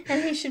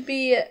 And he should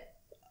be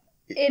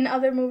in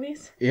other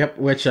movies. Yep,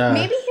 which...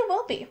 Maybe he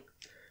will be.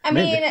 I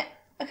mean,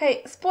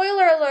 okay,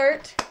 spoiler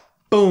alert.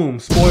 Boom,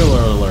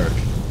 spoiler alert.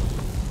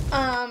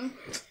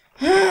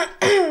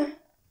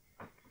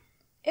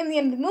 In the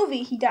end of the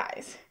movie, he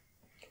dies.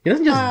 He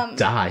doesn't just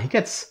die. He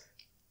gets,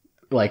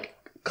 like,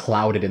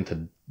 clouded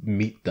into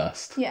meat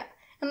dust. Yeah.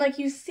 And, like,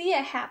 you see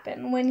it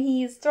happen. When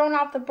he's thrown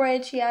off the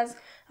bridge, he has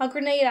a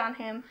grenade on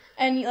him.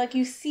 And, like,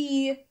 you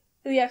see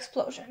the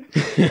explosion.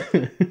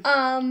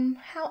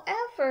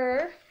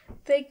 However,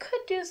 they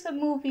could do some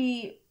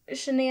movie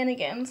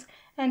shenanigans,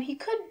 and he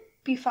could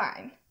be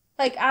fine.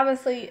 Like,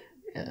 obviously,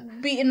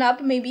 beaten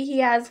up. Maybe he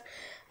has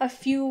a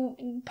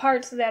few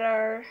parts that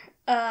are...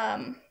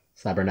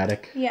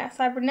 cybernetic. Yeah,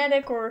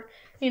 cybernetic or,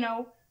 you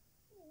know,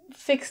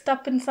 fixed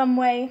up in some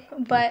way.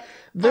 But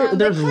they could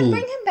bring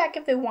him back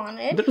if they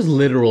wanted. There's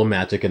literal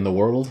magic in the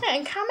world. Yeah,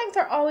 and comics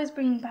are always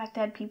bringing back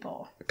dead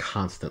people.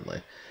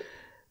 Constantly.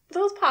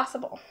 So it's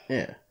possible.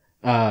 Yeah.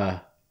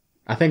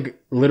 I think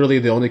literally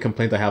the only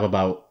complaint I have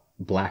about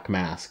Black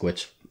Mask,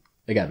 which,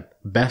 again,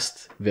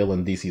 best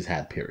villain DC's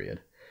had, period,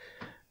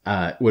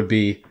 would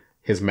be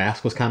his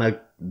mask was kind of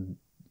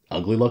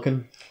ugly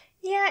looking.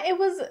 Yeah, it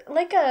was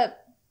like a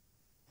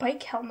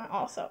bike helmet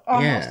also.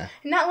 Almost. Yeah.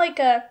 Not like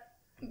a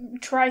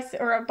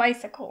or a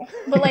bicycle,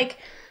 but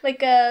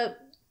like a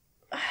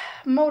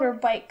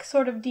motorbike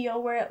sort of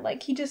deal where it,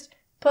 like, he just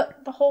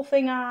put the whole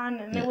thing on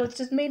and it was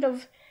just made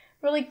of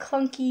really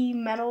clunky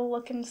metal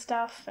looking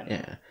stuff. And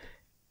yeah.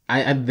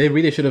 They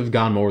really should have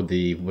gone more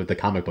with the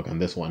comic book on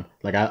this one.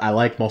 Like, I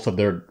like most of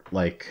their,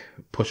 like,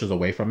 pushes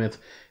away from it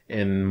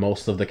in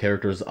most of the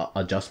characters'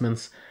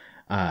 adjustments.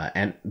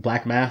 And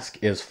Black Mask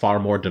is far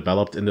more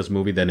developed in this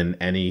movie than in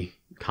any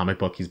comic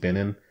book he's been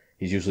in.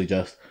 He's usually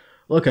just,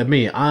 look at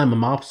me, I'm a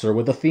mobster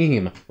with a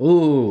theme.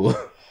 Ooh.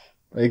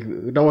 Like,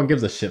 no one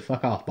gives a shit.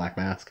 Fuck off, Black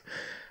Mask.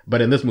 But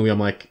in this movie, I'm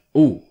like,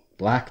 ooh,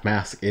 Black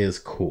Mask is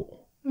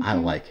cool. Mm-hmm. I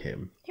like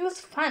him. He was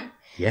fun.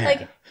 Yeah.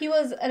 Like, he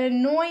was an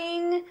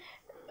annoying...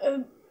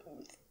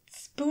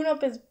 spoon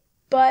up his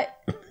butt,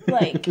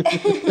 like,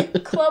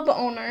 club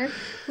owner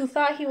who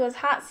thought he was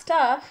hot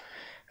stuff,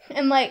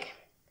 and, like,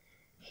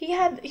 he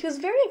was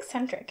very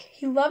eccentric.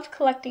 He loved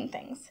collecting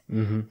things.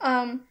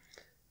 Mm-hmm.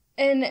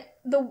 And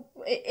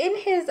in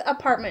his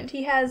apartment,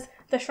 he has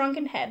the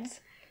shrunken heads,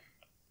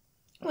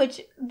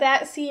 which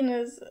that scene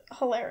is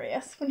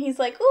hilarious when he's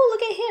like, "Oh,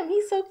 look at him,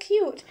 he's so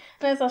cute,"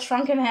 and it's a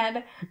shrunken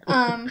head.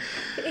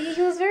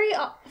 He was very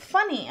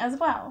funny as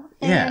well,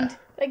 and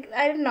like,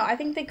 I don't know, I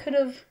think they could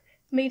have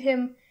made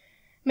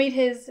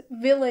his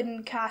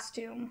villain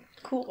costume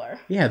cooler.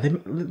 Yeah,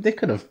 they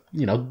could have,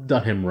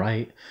 done him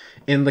right.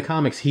 In the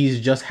comics, he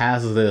just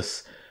has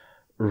this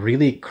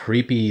really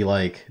creepy,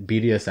 like,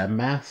 BDSM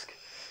mask,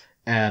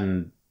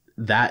 and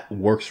that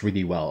works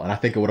really well. And I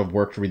think it would have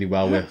worked really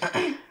well with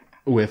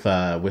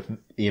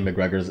Ian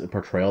McGregor's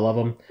portrayal of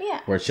him.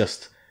 Yeah. Where it's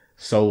just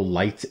so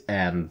light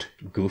and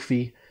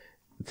goofy.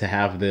 To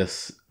have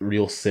this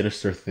real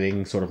sinister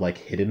thing sort of, like,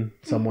 hidden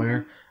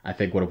somewhere, I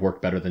think would have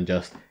worked better than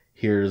just,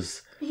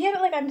 here's... He had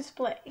it, like, on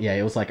display. Yeah,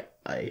 it was like,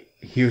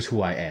 here's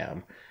who I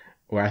am.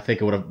 Where I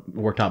think it would have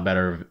worked out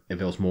better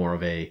if it was more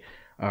of a,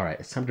 all right,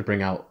 it's time to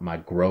bring out my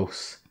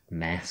gross,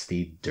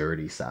 nasty,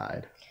 dirty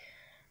side.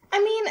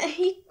 I mean,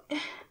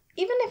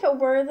 even if it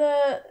were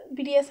the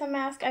BDSM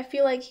mask, I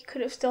feel like he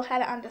could have still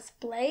had it on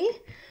display.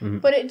 Mm-hmm.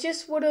 But it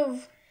just would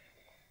have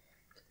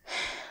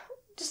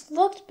just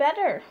looked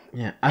better.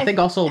 Yeah, I think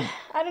also...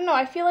 I don't know,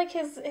 I feel like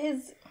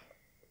the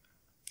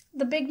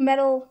big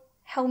metal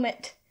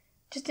helmet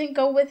just didn't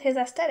go with his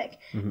aesthetic.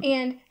 Mm-hmm.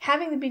 And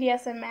having the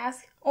BDSM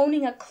mask,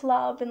 owning a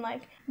club, and,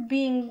 like,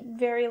 being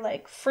very,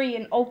 like, free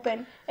and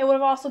open, it would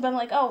have also been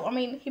like, oh, I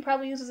mean, he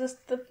probably uses this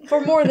for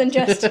more than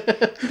just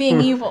being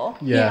evil.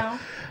 Yeah.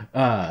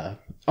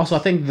 Also, I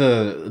think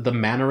the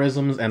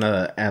mannerisms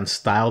and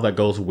style that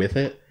goes with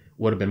it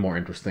would have been more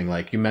interesting.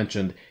 Like you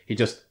mentioned, he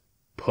just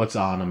puts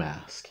on a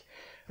mask.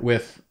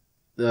 With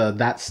with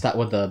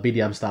the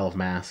BDM style of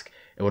mask,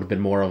 it would have been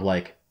more of,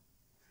 like,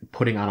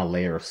 putting on a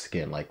layer of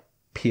skin, like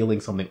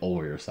peeling something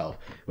over yourself,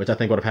 which I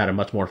think would have had a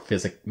much more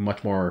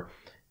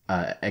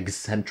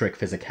eccentric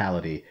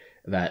physicality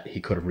that he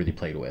could have really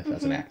played with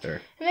as an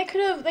actor. And they could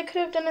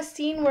have done a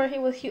scene where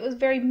he was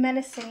very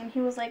menacing and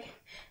he was, like,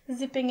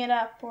 zipping it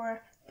up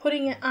or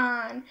putting it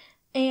on.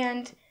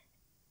 And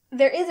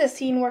there is a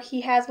scene where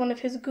he has one of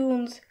his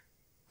goons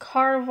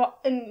carve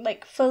and,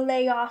 like,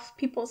 fillet off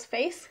people's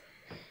face.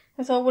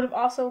 And so it would have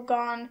also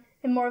gone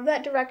in more of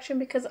that direction,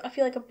 because I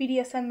feel like a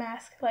BDSM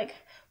mask, like,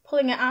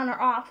 pulling it on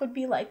or off would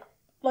be like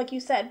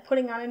you said,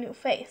 putting on a new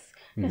face.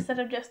 Instead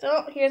of just,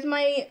 oh, here's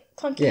my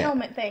clunky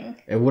helmet thing.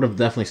 It would have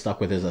definitely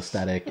stuck with his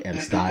aesthetic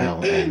and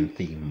style and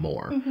theme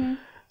more. Mm-hmm.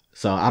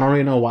 So I don't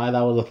really know why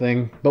that was a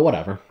thing, but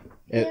whatever.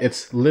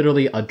 It's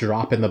literally a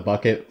drop in the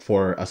bucket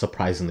for a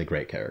surprisingly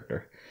great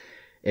character.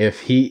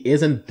 If he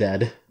isn't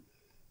dead,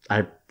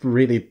 I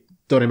really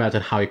don't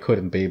imagine how he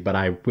couldn't be, but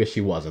I wish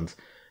he wasn't.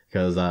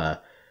 Because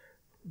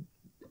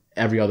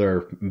every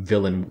other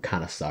villain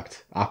kind of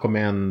sucked.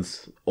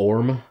 Aquaman's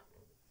Orm,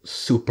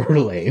 super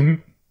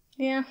lame.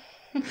 Yeah.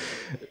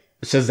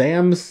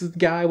 Shazam's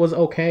guy was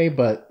okay,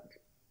 but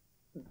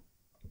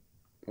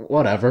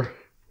whatever.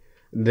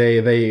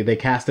 They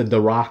casted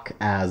The Rock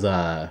as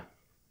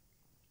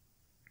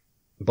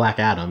Black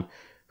Adam,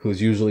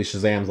 who's usually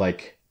Shazam's,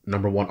 like,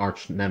 #1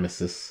 arch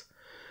nemesis.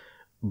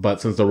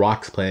 But since The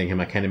Rock's playing him,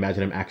 I can't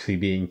imagine him actually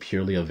being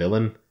purely a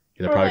villain.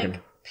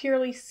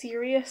 Purely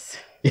serious.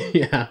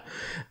 Yeah.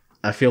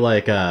 I feel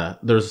like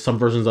there's some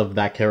versions of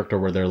that character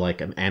where they're,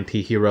 like, an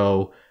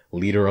anti-hero,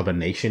 leader of a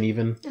nation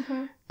even.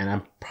 Mm-hmm.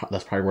 And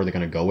that's probably where they're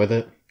going to go with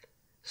it.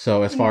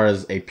 So as far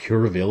as a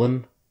pure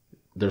villain,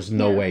 there's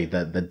no way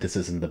that this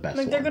isn't the best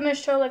one. They're going to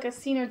show, like, a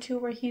scene or two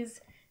where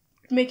he's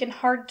making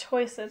hard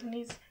choices and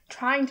he's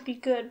trying to be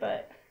good,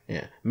 but...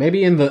 Yeah.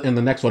 Maybe in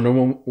the next Wonder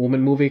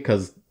Woman movie,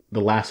 because the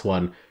last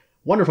one,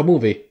 wonderful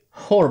movie,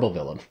 horrible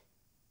villain.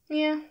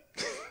 Yeah.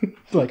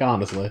 Like,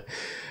 honestly.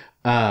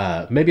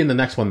 Maybe in the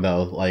next one,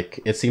 though, like,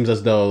 it seems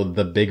as though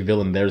the big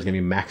villain there is going to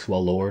be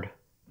Maxwell Lord,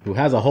 who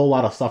has a whole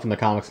lot of stuff in the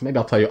comics. Maybe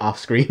I'll tell you off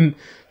screen,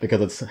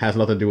 because it has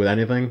nothing to do with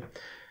anything.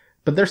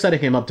 But they're setting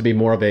him up to be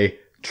more of a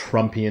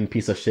Trumpian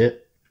piece of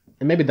shit.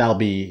 And maybe that'll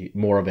be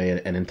more of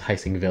an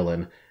enticing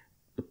villain,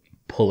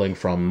 pulling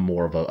from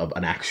more of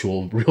an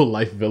actual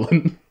real-life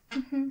villain.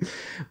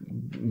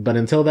 Mm-hmm. But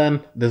until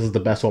then, this is the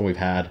best one we've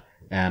had.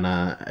 And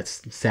it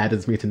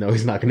saddens me to know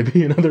he's not going to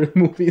be in other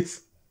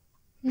movies.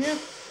 Yeah.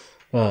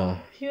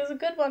 He was a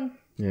good one.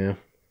 Yeah.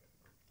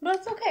 But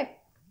it's okay.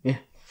 Yeah.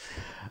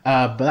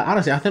 But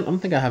honestly, I don't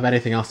think I have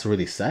anything else to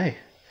really say.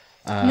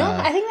 No,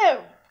 I think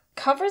that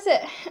covers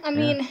it. I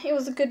mean, it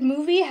was a good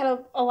movie, had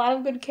a lot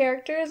of good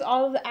characters.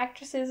 All of the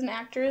actresses and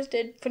actors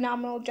did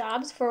phenomenal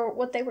jobs for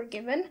what they were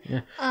given.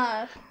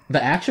 Yeah.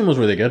 The action was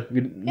really good.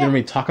 We didn't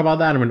really talk about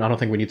that. I mean, I don't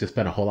think we need to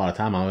spend a whole lot of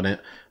time on it.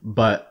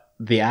 But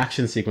the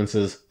action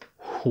sequences,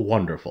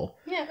 wonderful.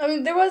 Yeah, I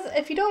mean, there was,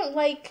 if you don't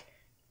like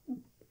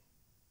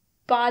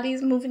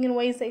bodies moving in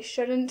ways they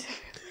shouldn't,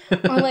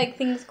 or like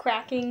things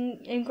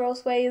cracking in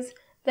gross ways,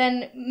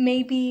 then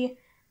maybe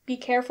be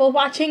careful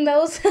watching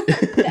those,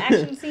 the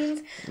action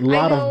scenes. A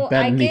lot of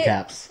bad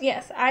kneecaps.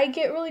 Yes, I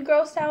get really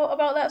grossed out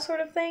about that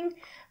sort of thing.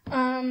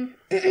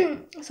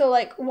 So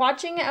like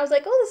watching it, I was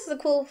like, oh, this is a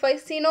cool fight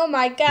scene. Oh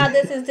my god,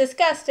 this is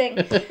disgusting.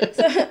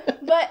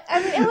 But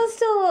I mean, it was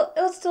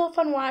still a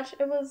fun watch.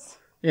 It was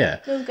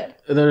good.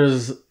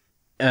 There's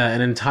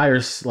an entire,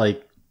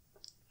 like,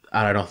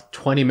 I don't know,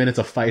 20 minutes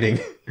of fighting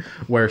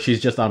where she's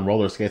just on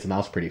roller skates, and that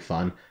was pretty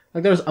fun.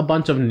 Like, there's a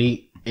bunch of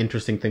neat,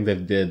 interesting things they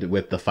did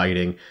with the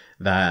fighting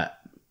that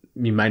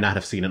you might not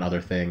have seen in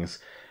other things.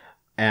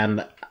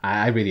 And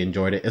I really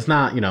enjoyed it. It's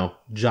not,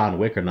 John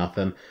Wick or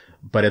nothing,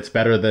 but it's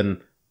better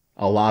than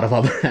a lot of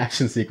other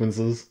action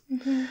sequences.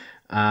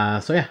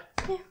 Mm-hmm. So yeah.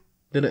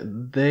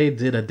 They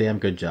did a damn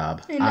good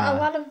job. And a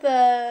lot of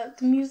the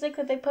music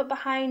that they put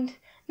behind,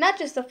 not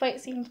just the fight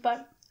scenes,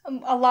 but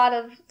a lot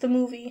of the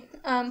movie,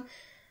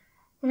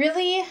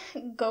 really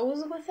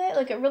goes with it.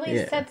 Like, it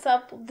really sets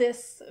up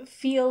this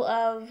feel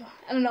of,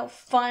 I don't know,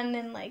 fun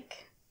and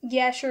like,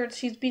 yeah, sure,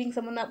 she's beating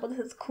someone up, but this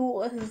is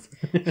cool. This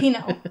is,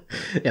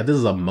 Yeah, this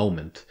is a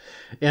moment.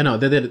 Yeah, no,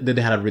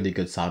 they had a really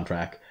good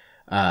soundtrack.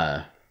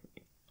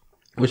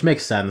 Which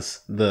makes sense.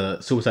 The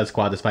Suicide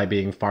Squad, despite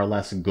being far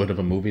less good of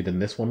a movie than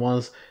this one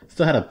was,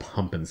 still had a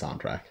pumping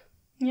soundtrack.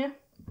 Yeah.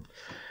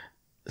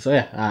 So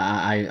yeah,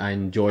 I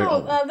enjoyed.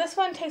 This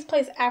one takes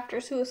place after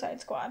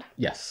Suicide Squad.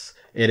 Yes,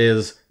 it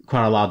is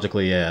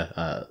chronologically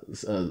not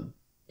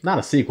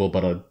a sequel,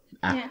 but an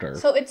actor. Yeah.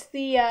 So it's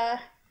the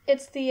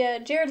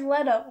Jared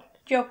Leto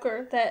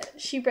Joker that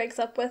she breaks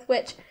up with,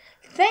 which,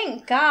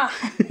 thank God,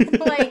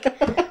 like,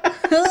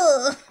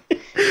 ugh.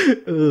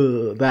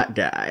 Ugh, that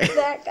guy.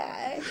 That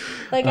guy.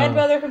 Like, I'd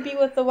rather her be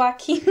with the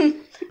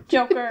Joaquin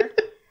Joker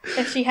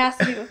if she has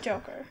to be with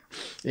Joker.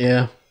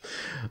 Yeah.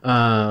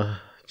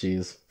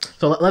 Jeez.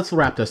 So let's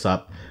wrap this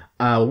up.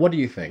 What do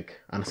you think?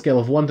 On a scale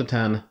of 1 to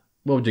 10,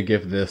 what would you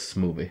give this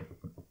movie?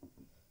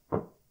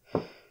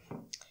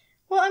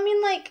 Well, I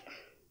mean, like,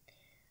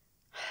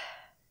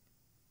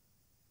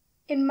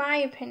 in my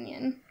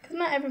opinion, because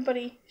not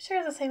everybody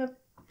shares the same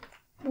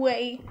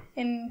way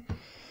in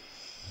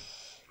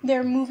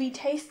their movie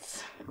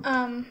tastes.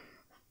 And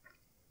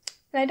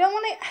I don't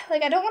want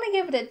to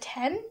give it a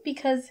 10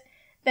 because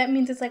that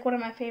means it's like one of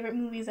my favorite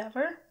movies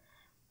ever.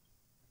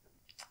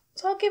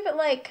 So I'll give it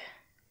like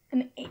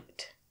an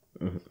 8.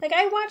 Mm-hmm. Like,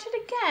 I watch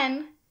it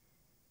again,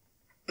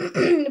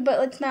 but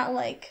it's not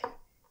like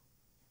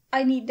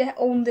I need to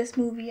own this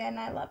movie and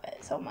I love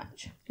it so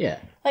much. Yeah.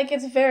 Like,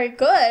 it's very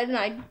good and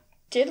I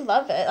did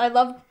love it. I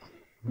loved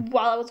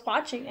while I was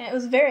watching it. It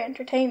was very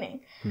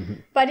entertaining. Mm-hmm.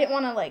 But I didn't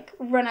want to, like,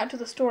 run out to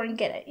the store and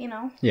get it,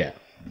 Yeah.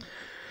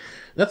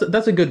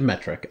 That's a good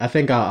metric. I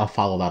think I'll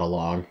follow that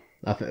along.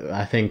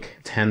 I think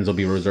 10s will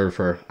be reserved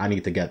for I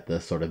need to get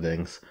this sort of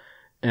things.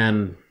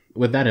 And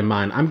with that in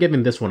mind, I'm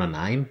giving this one a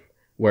 9,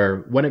 where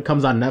when it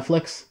comes on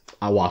Netflix,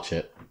 I'll watch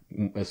it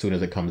as soon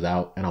as it comes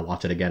out, and I'll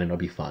watch it again, and it'll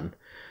be fun.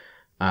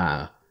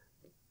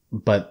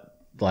 But,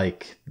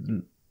 like,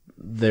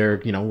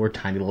 there, were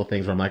tiny little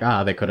things where I'm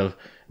like, they could have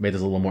made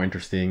this a little more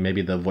interesting.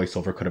 Maybe the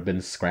voiceover could have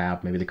been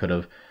scrapped. Maybe they could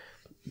have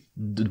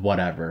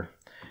whatever.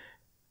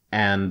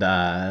 And,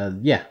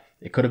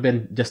 it could have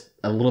been just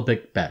a little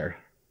bit better.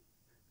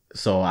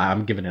 So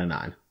I'm giving it a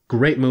 9.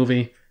 Great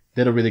movie.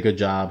 Did a really good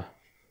job.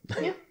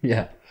 Yeah.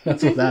 Yeah,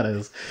 that's what that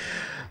is.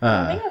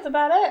 I think that's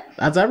about it.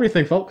 That's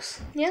everything,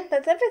 folks. Yeah,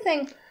 that's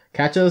everything.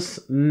 Catch us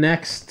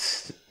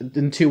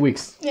in 2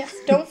 weeks. Yes,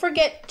 don't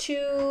forget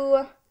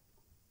to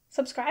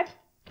subscribe.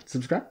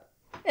 Subscribe?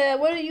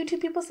 What do YouTube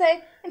people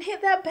say? And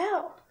hit that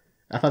bell.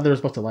 I thought they were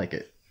supposed to like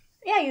it.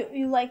 Yeah,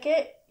 you like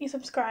it, you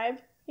subscribe,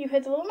 you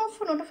hit the little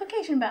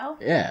notification bell.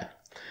 Yeah.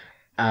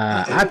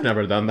 I've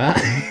never done that.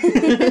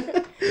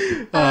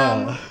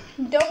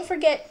 Don't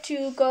forget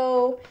to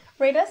go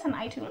rate us on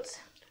iTunes.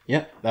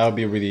 Yeah, that would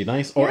be really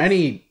nice. Or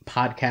any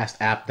podcast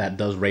app that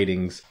does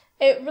ratings.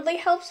 It really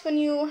helps when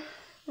you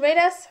rate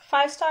us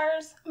 5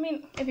 stars. I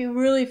mean, if you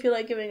really feel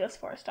like giving us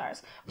 4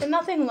 stars, but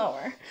nothing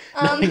lower.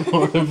 Nothing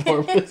lower than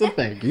 4, so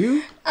thank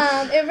you.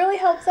 It really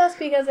helps us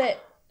because it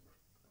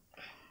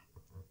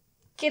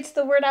gets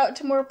the word out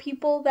to more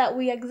people that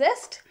we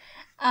exist.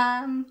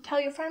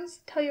 Tell your friends,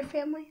 tell your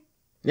family.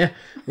 Yeah,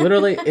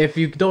 literally, if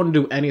you don't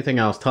do anything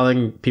else,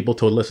 telling people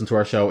to listen to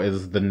our show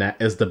is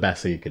the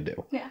best thing you can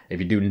do. Yeah.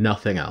 If you do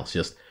nothing else,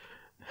 just,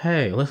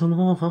 hey, listen.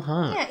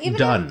 Yeah, even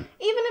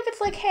if it's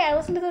like, hey, I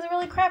listened to this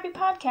really crappy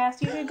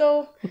podcast.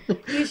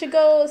 You should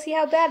go see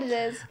how bad it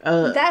is.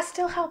 That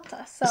still helped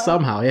us. So.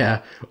 Somehow,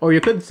 yeah. Or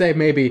you could say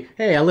maybe,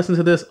 hey, I listened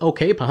to this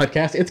okay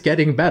podcast. It's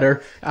getting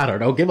better. I don't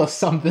know. Give us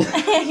something.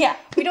 Yeah,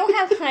 we don't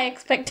have high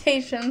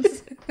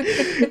expectations.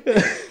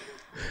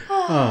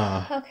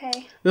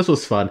 Okay. This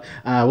was fun.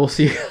 We'll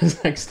see you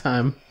guys next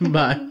time.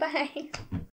 Bye. Bye.